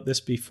thought about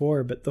this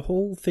before, but the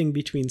whole thing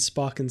between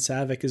Spock and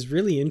Saavik is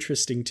really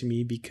interesting to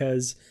me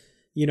because,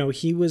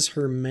 he was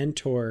her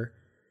mentor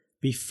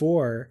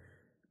before,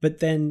 but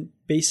then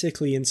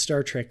basically in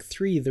Star Trek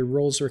 3, the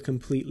roles were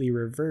completely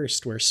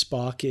reversed, where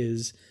Spock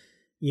is,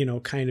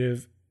 kind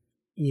of,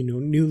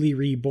 newly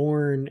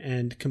reborn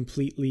and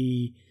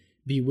completely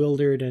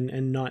bewildered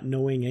and not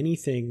knowing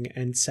anything.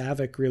 And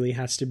Saavik really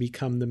has to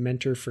become the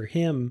mentor for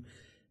him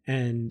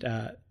and,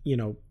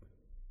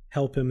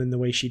 help him in the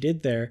way she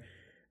did there.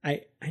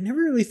 I never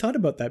really thought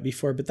about that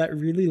before, but that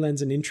really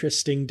lends an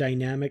interesting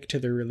dynamic to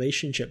their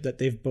relationship, that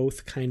they've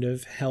both kind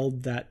of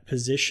held that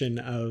position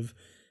of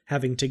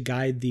having to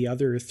guide the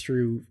other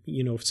through,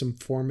 some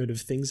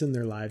formative things in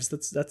their lives.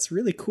 That's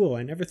really cool.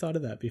 I never thought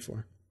of that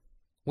before.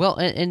 Well,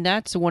 and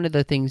that's one of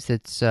the things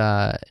that's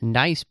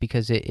nice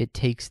because it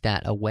takes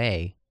that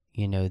away,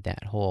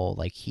 that whole,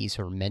 like, he's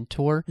her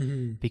mentor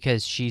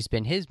because she's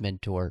been his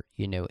mentor,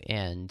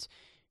 and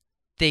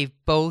they've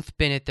both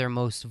been at their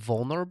most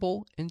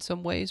vulnerable in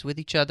some ways with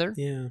each other.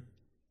 Yeah.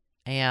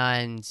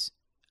 And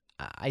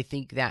I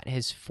think that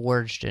has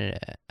forged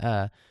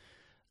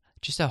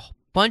just a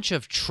bunch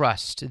of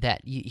trust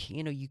that,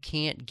 you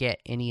can't get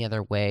any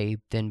other way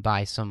than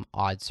by some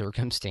odd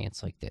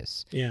circumstance like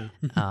this. Yeah.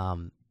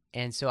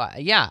 And so,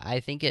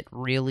 I think it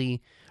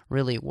really,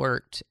 really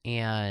worked.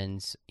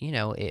 And,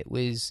 it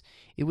was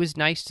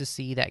nice to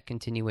see that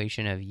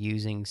continuation of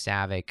using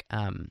Saavik.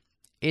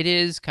 It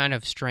is kind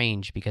of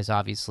strange because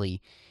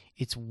obviously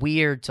it's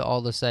weird to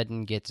all of a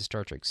sudden get to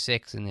Star Trek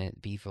 6 and then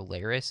it be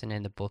Valeris, and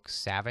in the book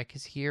Saavik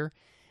is here.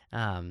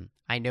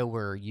 I know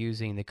we're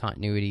using the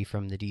continuity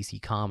from the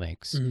DC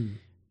Comics,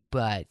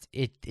 but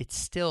it's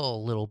still a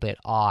little bit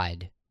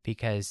odd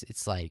because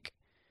it's like,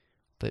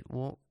 but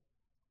what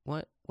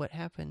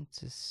happened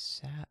to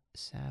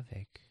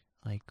Saavik?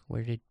 Like,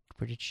 where did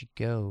she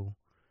go?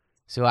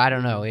 So I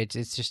don't know.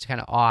 It's just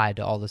kind of odd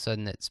all of a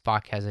sudden that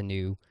Spock has a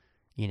new,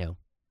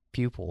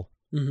 pupil.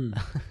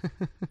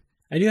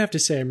 I do have to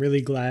say I'm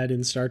really glad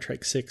in Star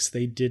Trek 6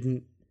 they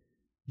didn't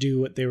do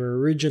what they were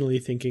originally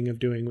thinking of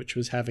doing, which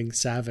was having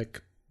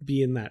Saavik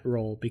be in that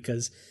role,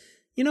 because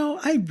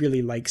I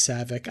really like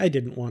Saavik. I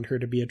didn't want her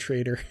to be a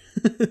traitor.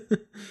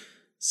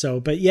 So,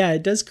 but yeah,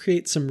 it does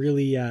create some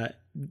really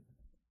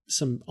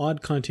some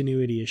odd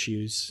continuity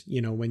issues,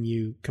 when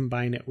you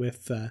combine it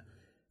with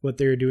what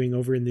they're doing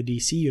over in the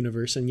DC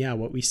universe and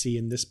what we see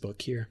in this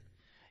book here.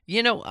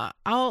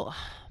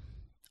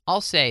 I'll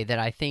say that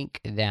I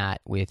think that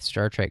with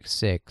Star Trek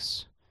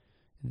 6,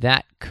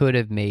 that could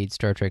have made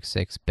Star Trek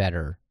 6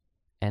 better.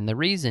 And the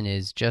reason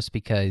is just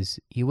because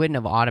you wouldn't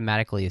have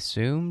automatically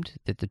assumed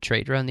that the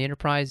traitor on the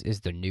Enterprise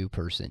is the new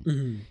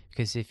person.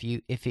 Because if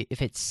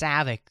it's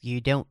Saavik, you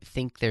don't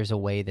think there's a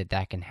way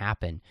that can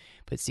happen.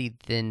 But see,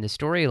 then the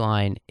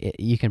storyline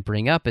you can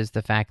bring up is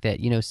the fact that,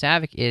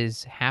 Saavik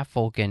is half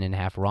Vulcan and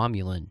half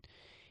Romulan.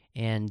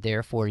 And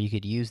therefore, you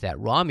could use that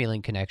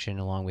Romulan connection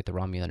along with the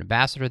Romulan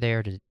ambassador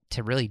there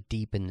to really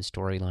deepen the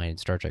storyline in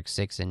Star Trek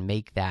 6 and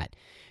make that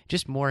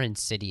just more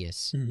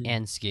insidious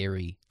and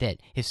scary, that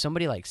if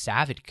somebody like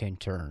Saavik can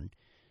turn,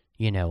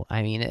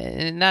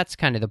 and that's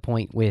kind of the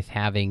point with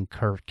having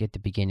Kirk at the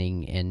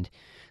beginning and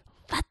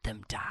let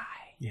them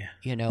die. Yeah.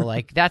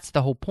 Like, that's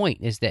the whole point,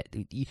 is that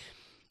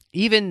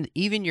even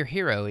your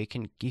hero, you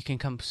can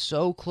come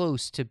so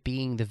close to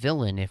being the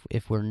villain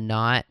if we're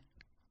not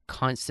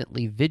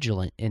constantly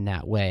vigilant in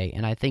that way.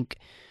 And I think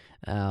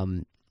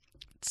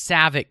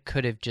Saavik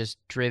could have just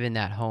driven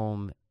that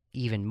home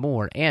even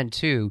more. And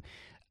two,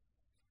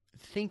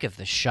 think of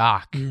the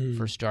shock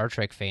for Star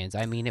Trek fans.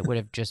 I mean, it would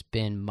have just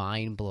been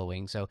mind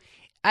blowing. So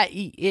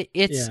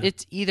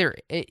it's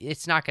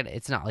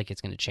not like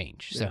it's gonna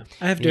change. So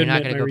I have to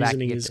admit, my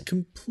reasoning is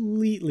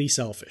completely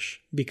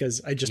selfish because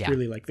I just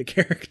really like the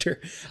character.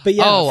 But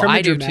from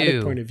a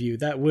dramatic point of view,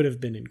 that would have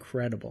been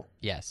incredible.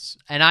 Yes,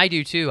 and I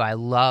do too. I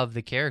love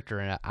the character,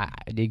 and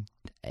I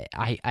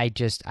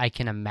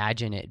can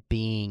imagine it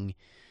being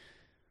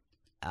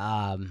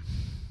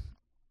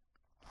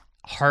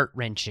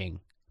heart-wrenching,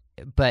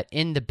 but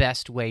in the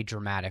best way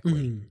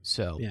dramatically.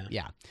 So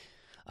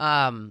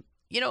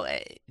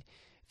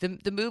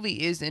the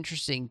movie is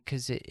interesting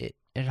because it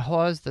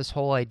has this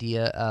whole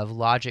idea of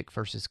logic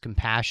versus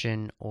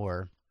compassion,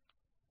 or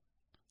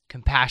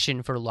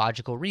compassion for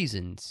logical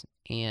reasons.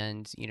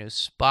 And,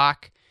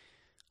 Spock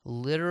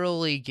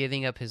literally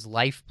giving up his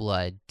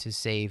lifeblood to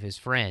save his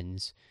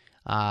friends.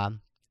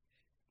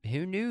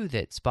 Who knew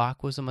that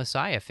Spock was a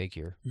messiah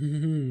figure?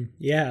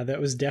 Yeah, that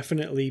was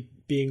definitely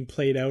being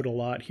played out a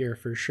lot here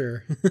for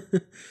sure.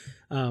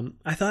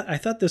 I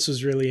thought this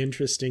was really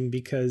interesting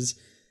because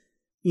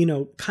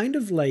kind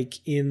of like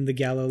in the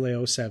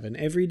Galileo 7,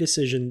 every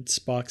decision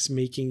Spock's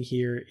making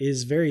here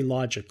is very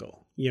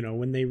logical.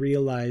 When they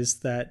realize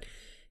that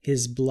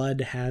his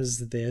blood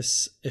has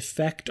this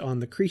effect on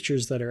the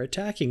creatures that are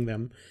attacking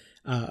them,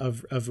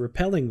 of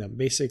repelling them.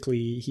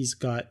 Basically, he's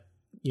got,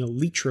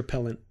 leech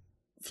repellent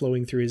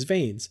flowing through his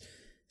veins.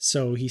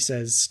 So he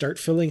says, start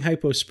filling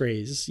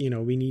hyposprays.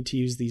 We need to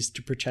use these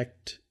to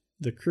protect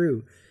the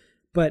crew.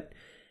 But,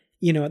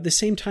 at the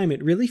same time,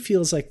 it really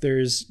feels like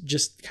there's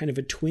just kind of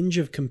a twinge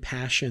of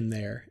compassion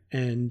there.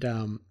 And,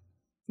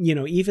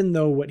 even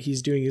though what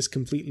he's doing is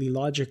completely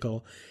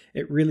logical,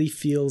 it really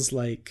feels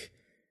like,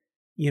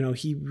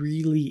 he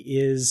really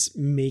is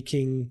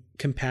making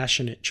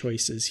compassionate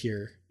choices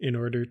here in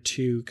order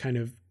to kind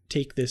of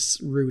take this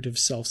route of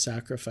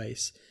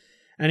self-sacrifice.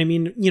 And I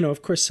mean,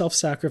 of course,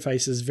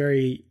 self-sacrifice is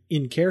very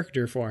in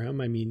character for him.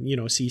 I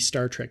mean, see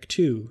Star Trek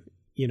 2,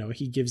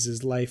 he gives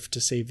his life to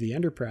save the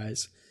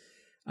Enterprise.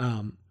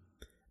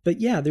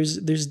 But yeah,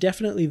 there's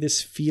definitely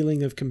this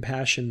feeling of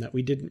compassion that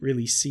we didn't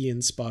really see in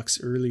Spock's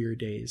earlier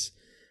days.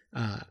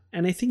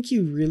 And I think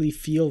you really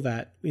feel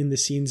that in the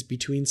scenes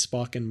between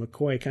Spock and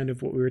McCoy, kind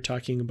of what we were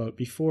talking about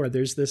before.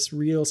 There's this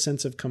real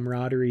sense of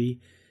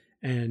camaraderie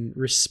and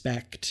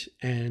respect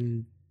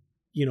and,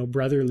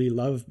 brotherly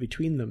love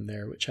between them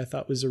there, which I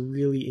thought was a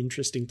really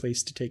interesting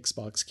place to take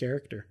Spock's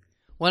character.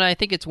 Well, I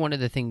think it's one of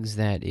the things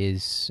that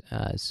is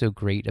so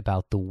great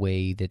about the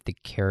way that the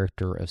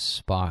character of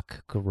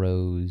Spock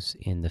grows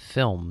in the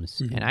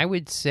films. Mm-hmm. And I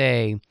would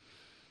say,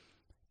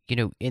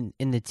 in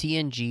the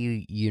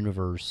TNG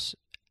universe,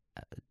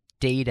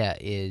 Data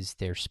is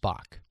their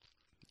Spock.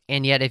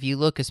 And yet, if you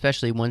look,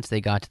 especially once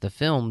they got to the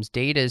films,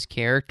 Data's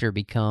character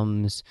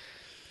becomes,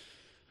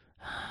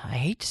 I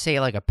hate to say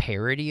like a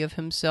parody of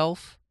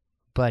himself,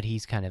 but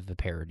he's kind of a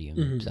parody of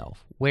mm-hmm.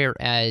 himself.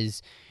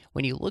 Whereas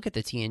when you look at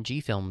the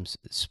TNG films,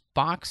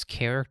 Spock's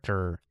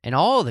character, and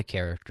all the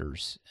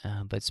characters,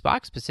 but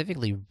Spock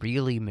specifically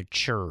really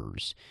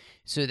matures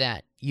so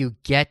that you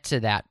get to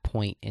that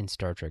point in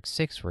Star Trek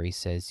 6 where he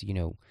says,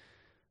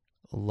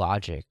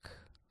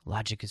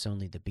 logic is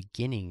only the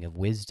beginning of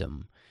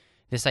wisdom.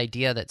 This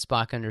idea that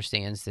Spock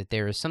understands that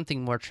there is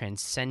something more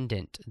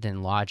transcendent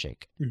than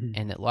logic, mm-hmm.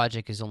 and that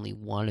logic is only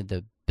one of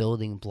the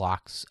building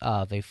blocks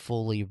of a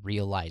fully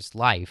realized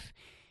life.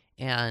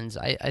 And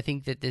I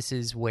think that this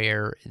is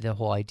where the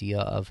whole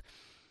idea of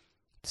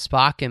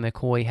Spock and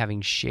McCoy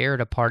having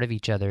shared a part of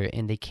each other,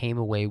 and they came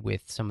away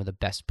with some of the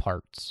best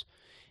parts.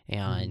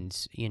 And,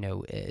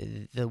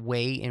 the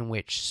way in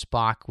which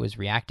Spock was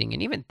reacting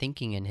and even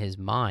thinking in his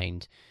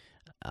mind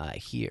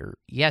here,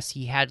 yes,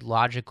 he had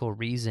logical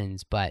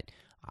reasons, but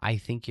I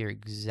think you're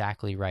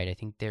exactly right. I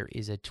think there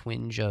is a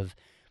twinge of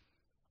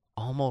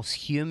almost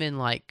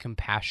human-like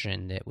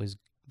compassion that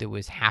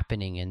was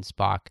happening in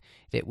Spock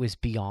that was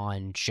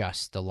beyond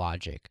just the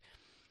logic.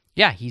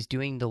 Yeah, he's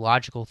doing the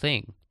logical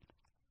thing,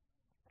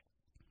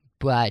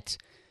 but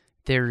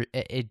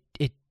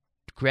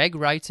Greg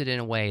writes it in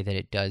a way that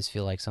it does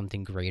feel like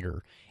something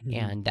greater, mm-hmm.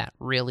 and that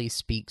really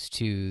speaks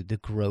to the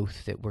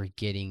growth that we're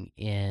getting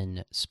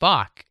in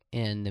Spock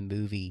in the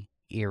movie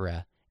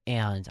era,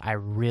 and I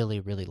really,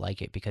 really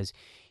like it because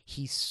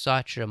he's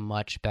such a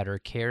much better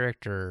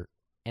character,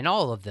 and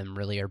all of them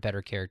really are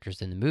better characters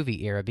than the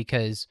movie era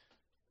because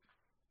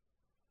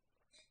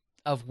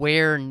of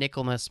where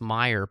Nicholas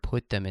Meyer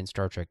put them in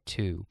Star Trek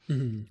 2.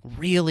 Mm-hmm.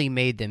 Really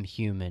made them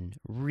human,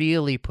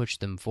 really pushed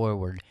them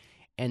forward,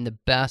 and the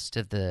best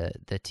of the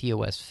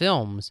TOS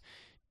films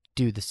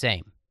do the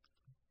same.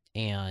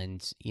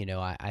 And,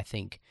 I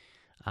think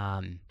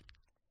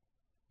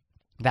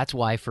that's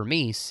why, for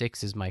me,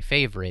 6 is my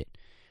favorite,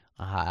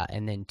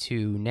 and then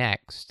 2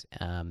 next.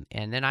 And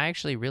then I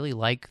actually really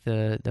like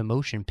the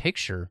motion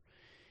picture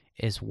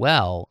as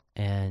well.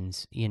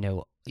 And,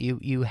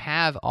 you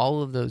have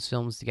all of those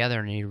films together,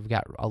 and you've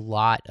got a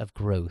lot of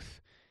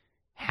growth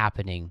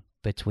happening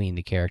between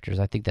the characters.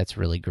 I think that's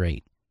really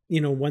great.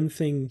 One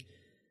thing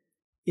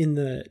in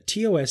the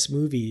TOS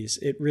movies,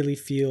 it really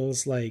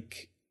feels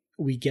like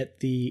we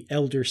get the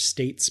elder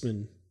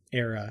statesman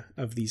era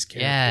of these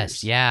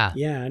characters. Yes, yeah.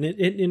 Yeah, and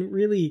it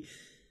really,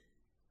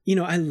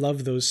 I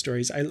love those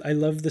stories. I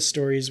love the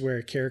stories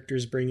where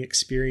characters bring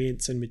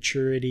experience and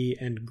maturity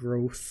and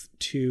growth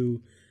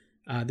to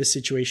the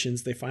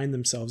situations they find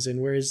themselves in.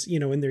 Whereas,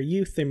 in their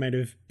youth, they might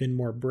have been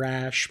more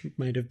brash,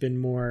 might have been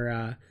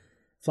more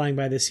flying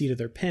by the seat of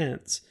their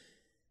pants.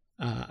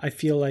 I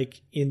feel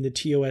like in the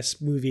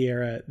TOS movie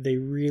era, they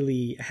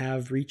really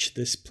have reached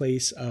this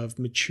place of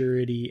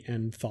maturity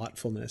and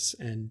thoughtfulness.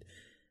 And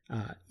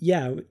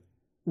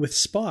with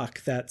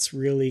Spock, that's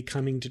really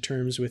coming to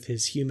terms with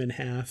his human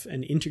half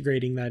and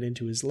integrating that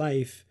into his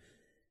life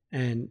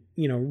and,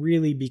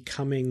 really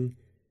becoming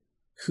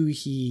who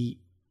he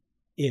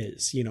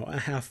is, a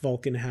half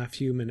Vulcan, half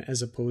human,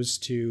 as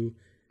opposed to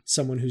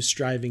someone who's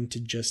striving to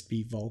just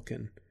be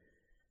Vulcan.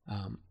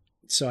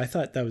 So I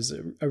thought that was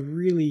a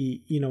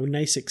really,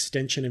 nice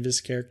extension of his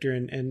character,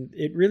 and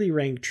it really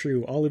rang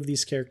true. All of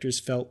these characters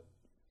felt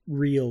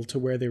real to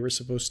where they were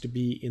supposed to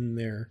be in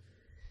their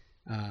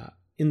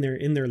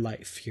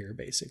life here,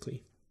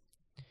 basically.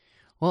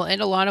 Well,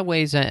 in a lot of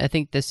ways, I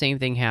think the same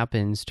thing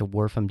happens to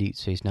Worf from Deep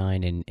Space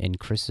Nine, and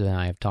Chris and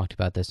I have talked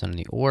about this on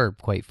the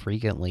Orb quite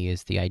frequently,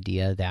 is the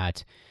idea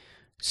that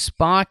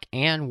Spock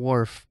and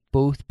Worf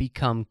both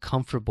become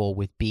comfortable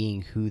with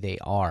being who they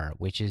are,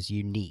 which is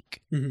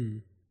unique. Mm-hmm.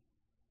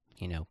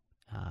 You know,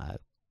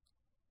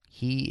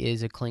 he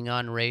is a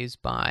Klingon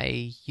raised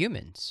by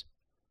humans.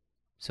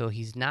 So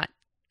he's not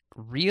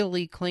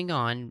really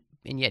Klingon,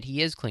 and yet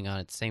he is Klingon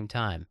at the same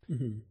time.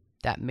 Mm-hmm.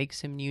 That makes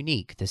him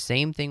unique. The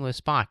same thing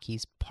with Spock.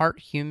 He's part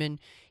human,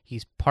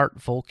 he's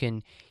part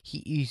Vulcan. He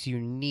is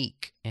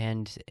unique,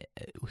 and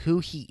who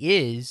he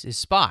is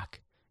Spock.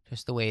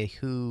 Just the way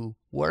who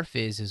Worf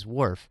is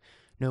Worf.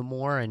 No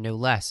more and no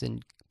less.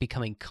 And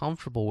becoming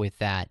comfortable with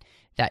that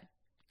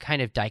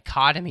kind of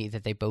dichotomy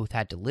that they both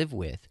had to live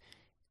with,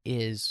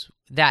 is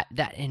that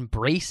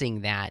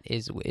embracing that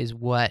is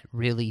what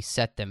really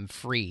set them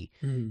free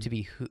to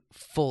be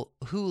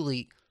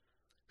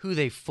who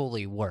they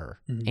fully were.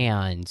 Mm-hmm.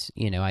 And,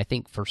 I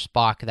think for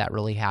Spock, that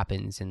really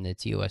happens in the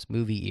TOS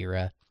movie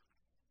era.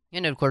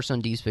 And, of course,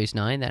 on Deep Space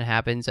Nine, that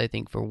happens, I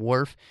think, for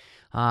Worf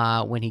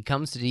when he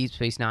comes to Deep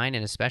Space Nine,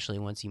 and especially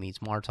once he meets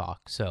Martok.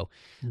 So,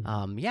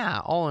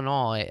 all in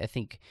all, I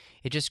think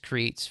it just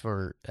creates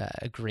for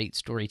a great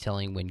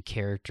storytelling when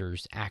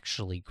characters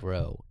actually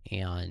grow.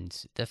 And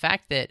the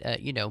fact that,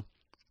 an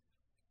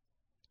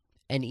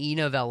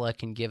e-novella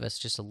can give us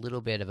just a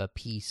little bit of a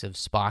piece of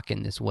Spock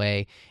in this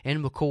way,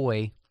 and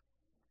McCoy,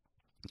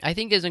 I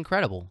think is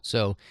incredible.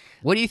 So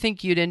what do you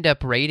think you'd end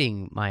up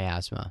rating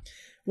Miasma?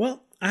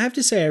 Well, I have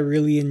to say I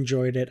really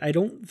enjoyed it. I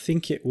don't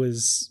think it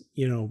was,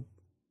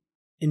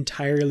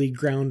 entirely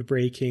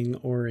groundbreaking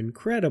or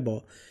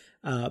incredible,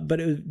 but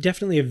it was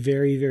definitely a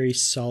very, very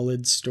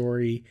solid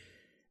story.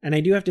 And I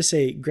do have to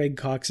say Greg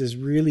Cox is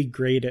really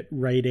great at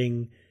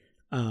writing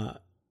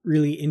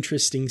really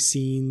interesting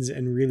scenes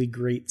and really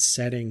great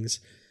settings.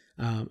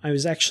 I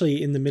was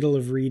actually in the middle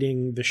of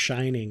reading The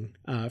Shining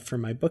for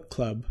my book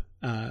club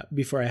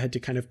before I had to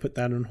kind of put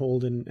that on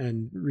hold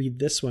and read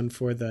this one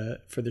for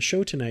the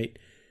show tonight.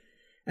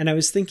 And I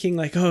was thinking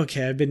like, oh,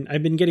 okay, I've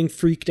been getting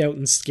freaked out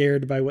and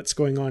scared by what's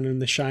going on in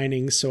The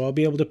Shining, so I'll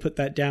be able to put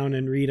that down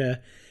and read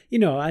a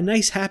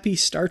nice happy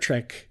Star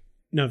Trek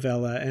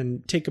novella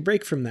and take a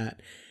break from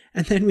that.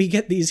 And then we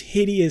get these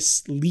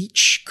hideous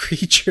leech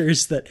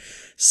creatures that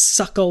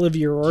suck all of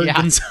your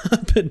organs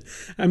up, and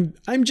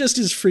I'm just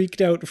as freaked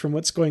out from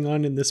what's going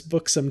on in this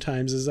book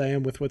sometimes as I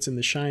am with what's in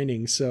The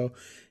Shining. So,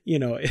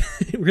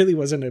 it really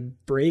wasn't a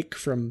break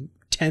from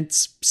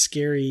tense,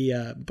 scary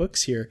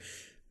books here.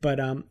 But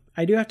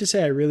I do have to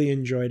say I really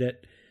enjoyed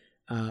it.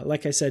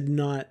 Like I said,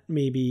 not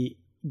maybe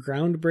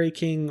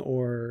groundbreaking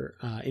or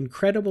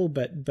incredible,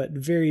 but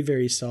very,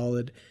 very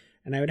solid.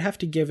 And I would have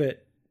to give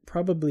it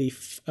probably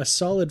a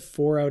solid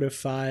 4 out of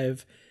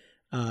 5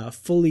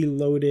 fully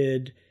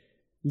loaded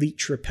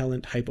leech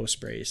repellent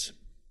hyposprays.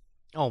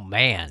 Oh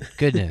man,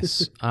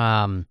 goodness.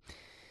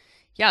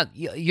 Yeah,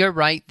 you're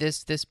right.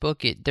 This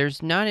book,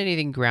 there's not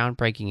anything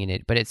groundbreaking in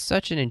it, but it's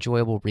such an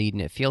enjoyable read,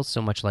 and it feels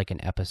so much like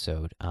an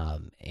episode.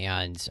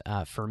 And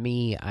for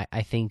me,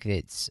 I think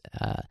it's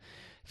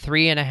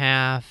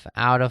 3.5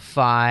 out of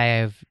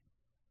 5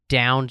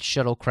 downed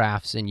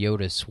shuttlecrafts in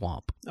Yoda's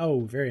swamp.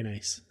 Oh, very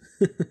nice.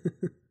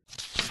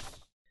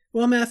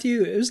 Well,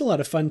 Matthew, it was a lot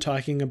of fun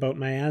talking about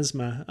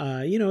Miasma.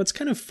 It's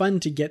kind of fun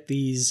to get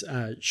these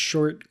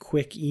short,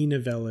 quick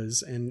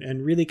e-novellas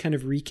and really kind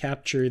of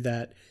recapture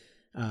that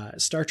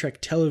Star Trek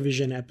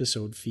television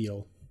episode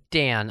feel.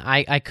 Dan,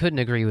 I couldn't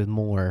agree with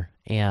more.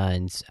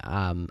 And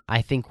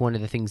I think one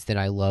of the things that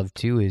I love,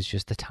 too, is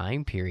just the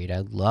time period. I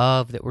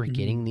love that we're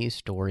getting these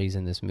stories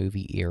in this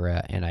movie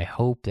era, and I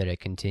hope that it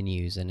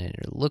continues. And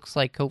it looks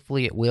like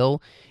hopefully it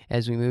will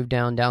as we move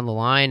down the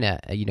line.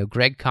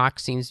 Greg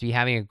Cox seems to be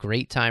having a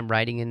great time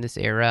writing in this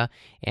era,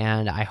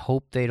 and I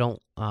hope they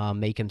don't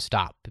make him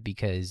stop,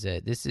 because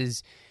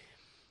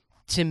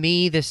to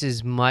me, this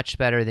is much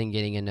better than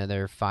getting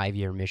another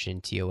 5-year mission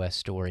TOS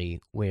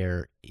story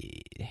where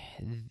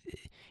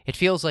it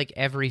feels like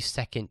every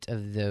second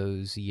of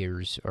those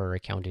years are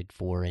accounted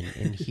for.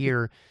 And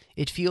here,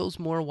 it feels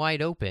more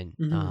wide open.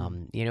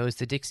 As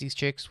the Dixie's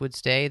Chicks would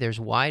say, there's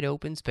wide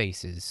open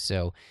spaces.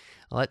 So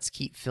let's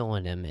keep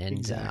filling them.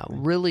 And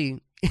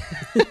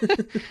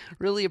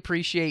really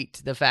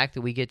appreciate the fact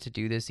that we get to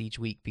do this each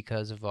week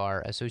because of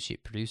our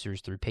associate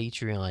producers through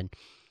Patreon.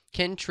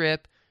 Ken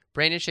Tripp,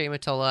 Brandon-Shea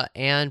Mutala,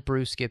 and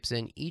Bruce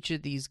Gibson. Each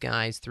of these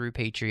guys through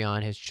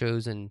Patreon has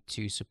chosen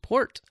to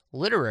support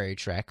Literary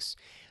Treks,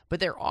 but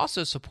they're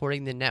also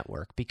supporting the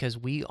network because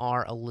we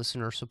are a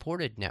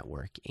listener-supported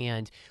network,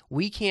 and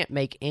we can't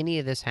make any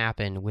of this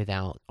happen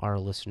without our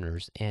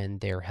listeners and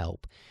their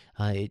help.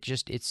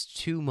 It's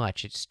too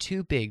much. It's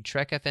too big.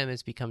 Trek FM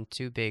has become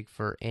too big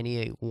for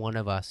any one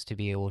of us to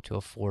be able to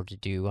afford to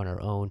do on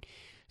our own.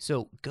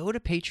 So go to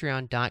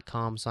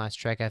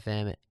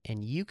patreon.com/trekfm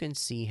and you can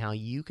see how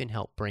you can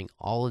help bring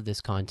all of this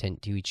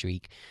content to each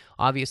week.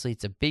 Obviously,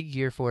 it's a big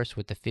year for us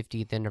with the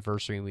 50th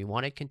anniversary, and we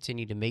want to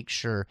continue to make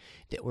sure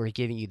that we're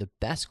giving you the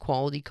best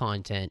quality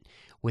content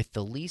with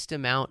the least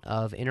amount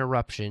of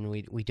interruption.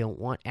 We don't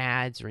want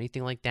ads or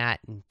anything like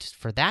that. And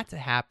for that to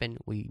happen,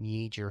 we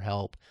need your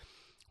help.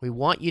 We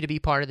want you to be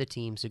part of the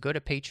team, so go to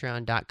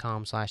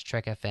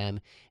patreon.com/trekfm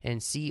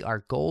and see our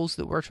goals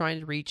that we're trying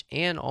to reach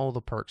and all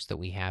the perks that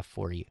we have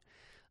for you.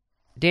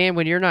 Dan,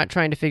 when you're not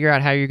trying to figure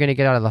out how you're going to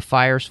get out of the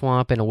fire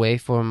swamp and away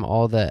from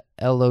all the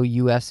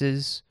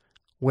LOUSs,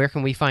 where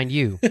can we find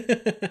you?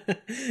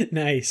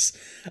 Nice.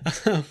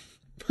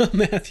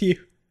 Matthew,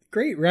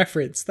 great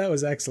reference. That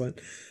was excellent.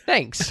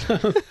 Thanks.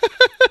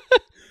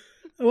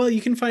 Well,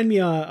 you can find me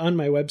on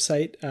my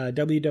website,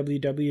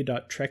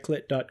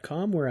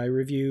 www.treklit.com, where I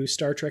review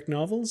Star Trek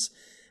novels.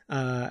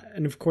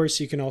 And of course,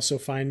 you can also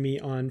find me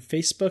on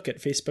Facebook at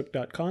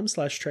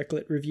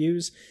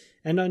facebook.com/TrekLitReviews,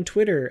 and on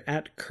Twitter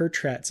at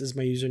Kertrats is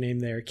my username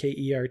there,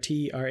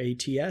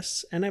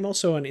 KERTRATS. And I'm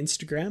also on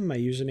Instagram. My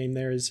username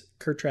there is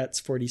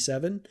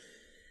Kertrats47.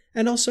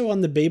 And also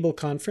on the Babel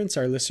Conference,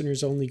 our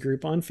listeners-only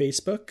group on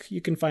Facebook.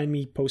 You can find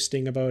me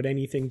posting about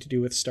anything to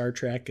do with Star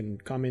Trek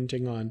and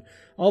commenting on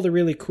all the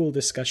really cool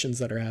discussions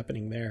that are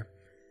happening there.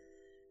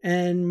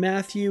 And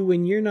Matthew,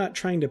 when you're not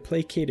trying to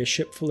placate a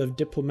ship full of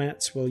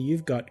diplomats while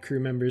you've got crew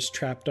members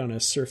trapped on a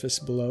surface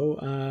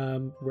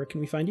below, where can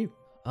we find you?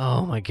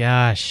 Oh my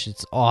gosh,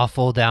 it's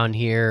awful down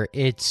here.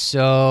 It's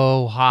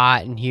so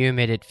hot and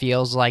humid. It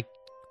feels like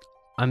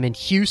I'm in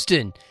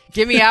Houston.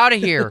 Get me out of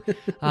here.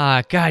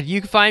 God, you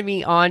can find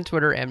me on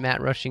Twitter at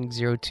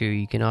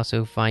MattRushing02. You can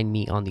also find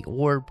me on The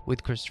Orb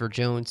with Christopher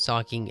Jones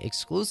talking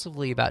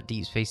exclusively about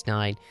Deep Space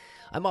Nine.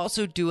 I'm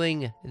also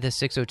doing the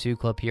 602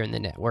 Club here in the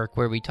network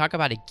where we talk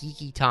about a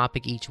geeky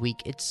topic each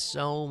week. It's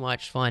so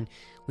much fun.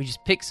 We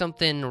just pick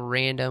something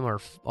random or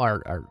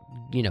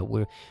you know,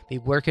 we'll be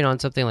working on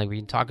something like we've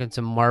been talking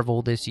some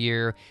Marvel this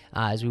year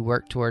as we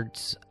work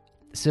towards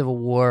Civil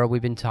War.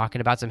 We've been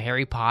talking about some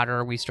Harry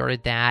Potter. We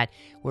started that.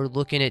 We're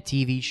looking at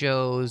TV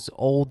shows,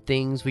 old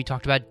things. We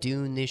talked about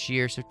Dune this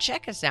year. So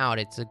check us out.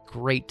 It's a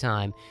great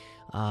time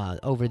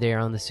over there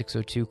on the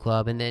 602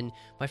 Club. And then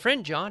my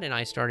friend John and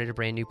I started a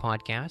brand new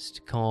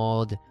podcast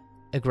called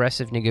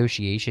Aggressive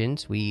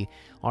Negotiations. We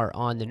are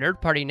on the Nerd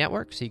Party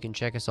Network, so you can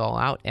check us all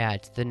out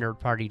at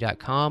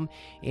thenerdparty.com.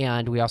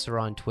 And we also are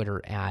on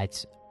Twitter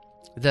at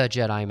The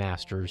Jedi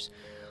Masters.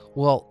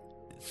 Well,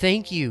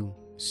 thank you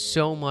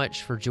so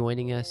much for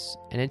joining us,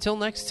 and until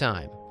next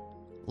time,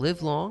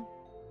 live long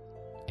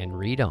and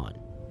read on.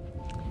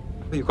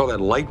 What do you call that,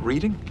 light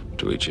reading?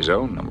 To each his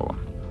own, number one.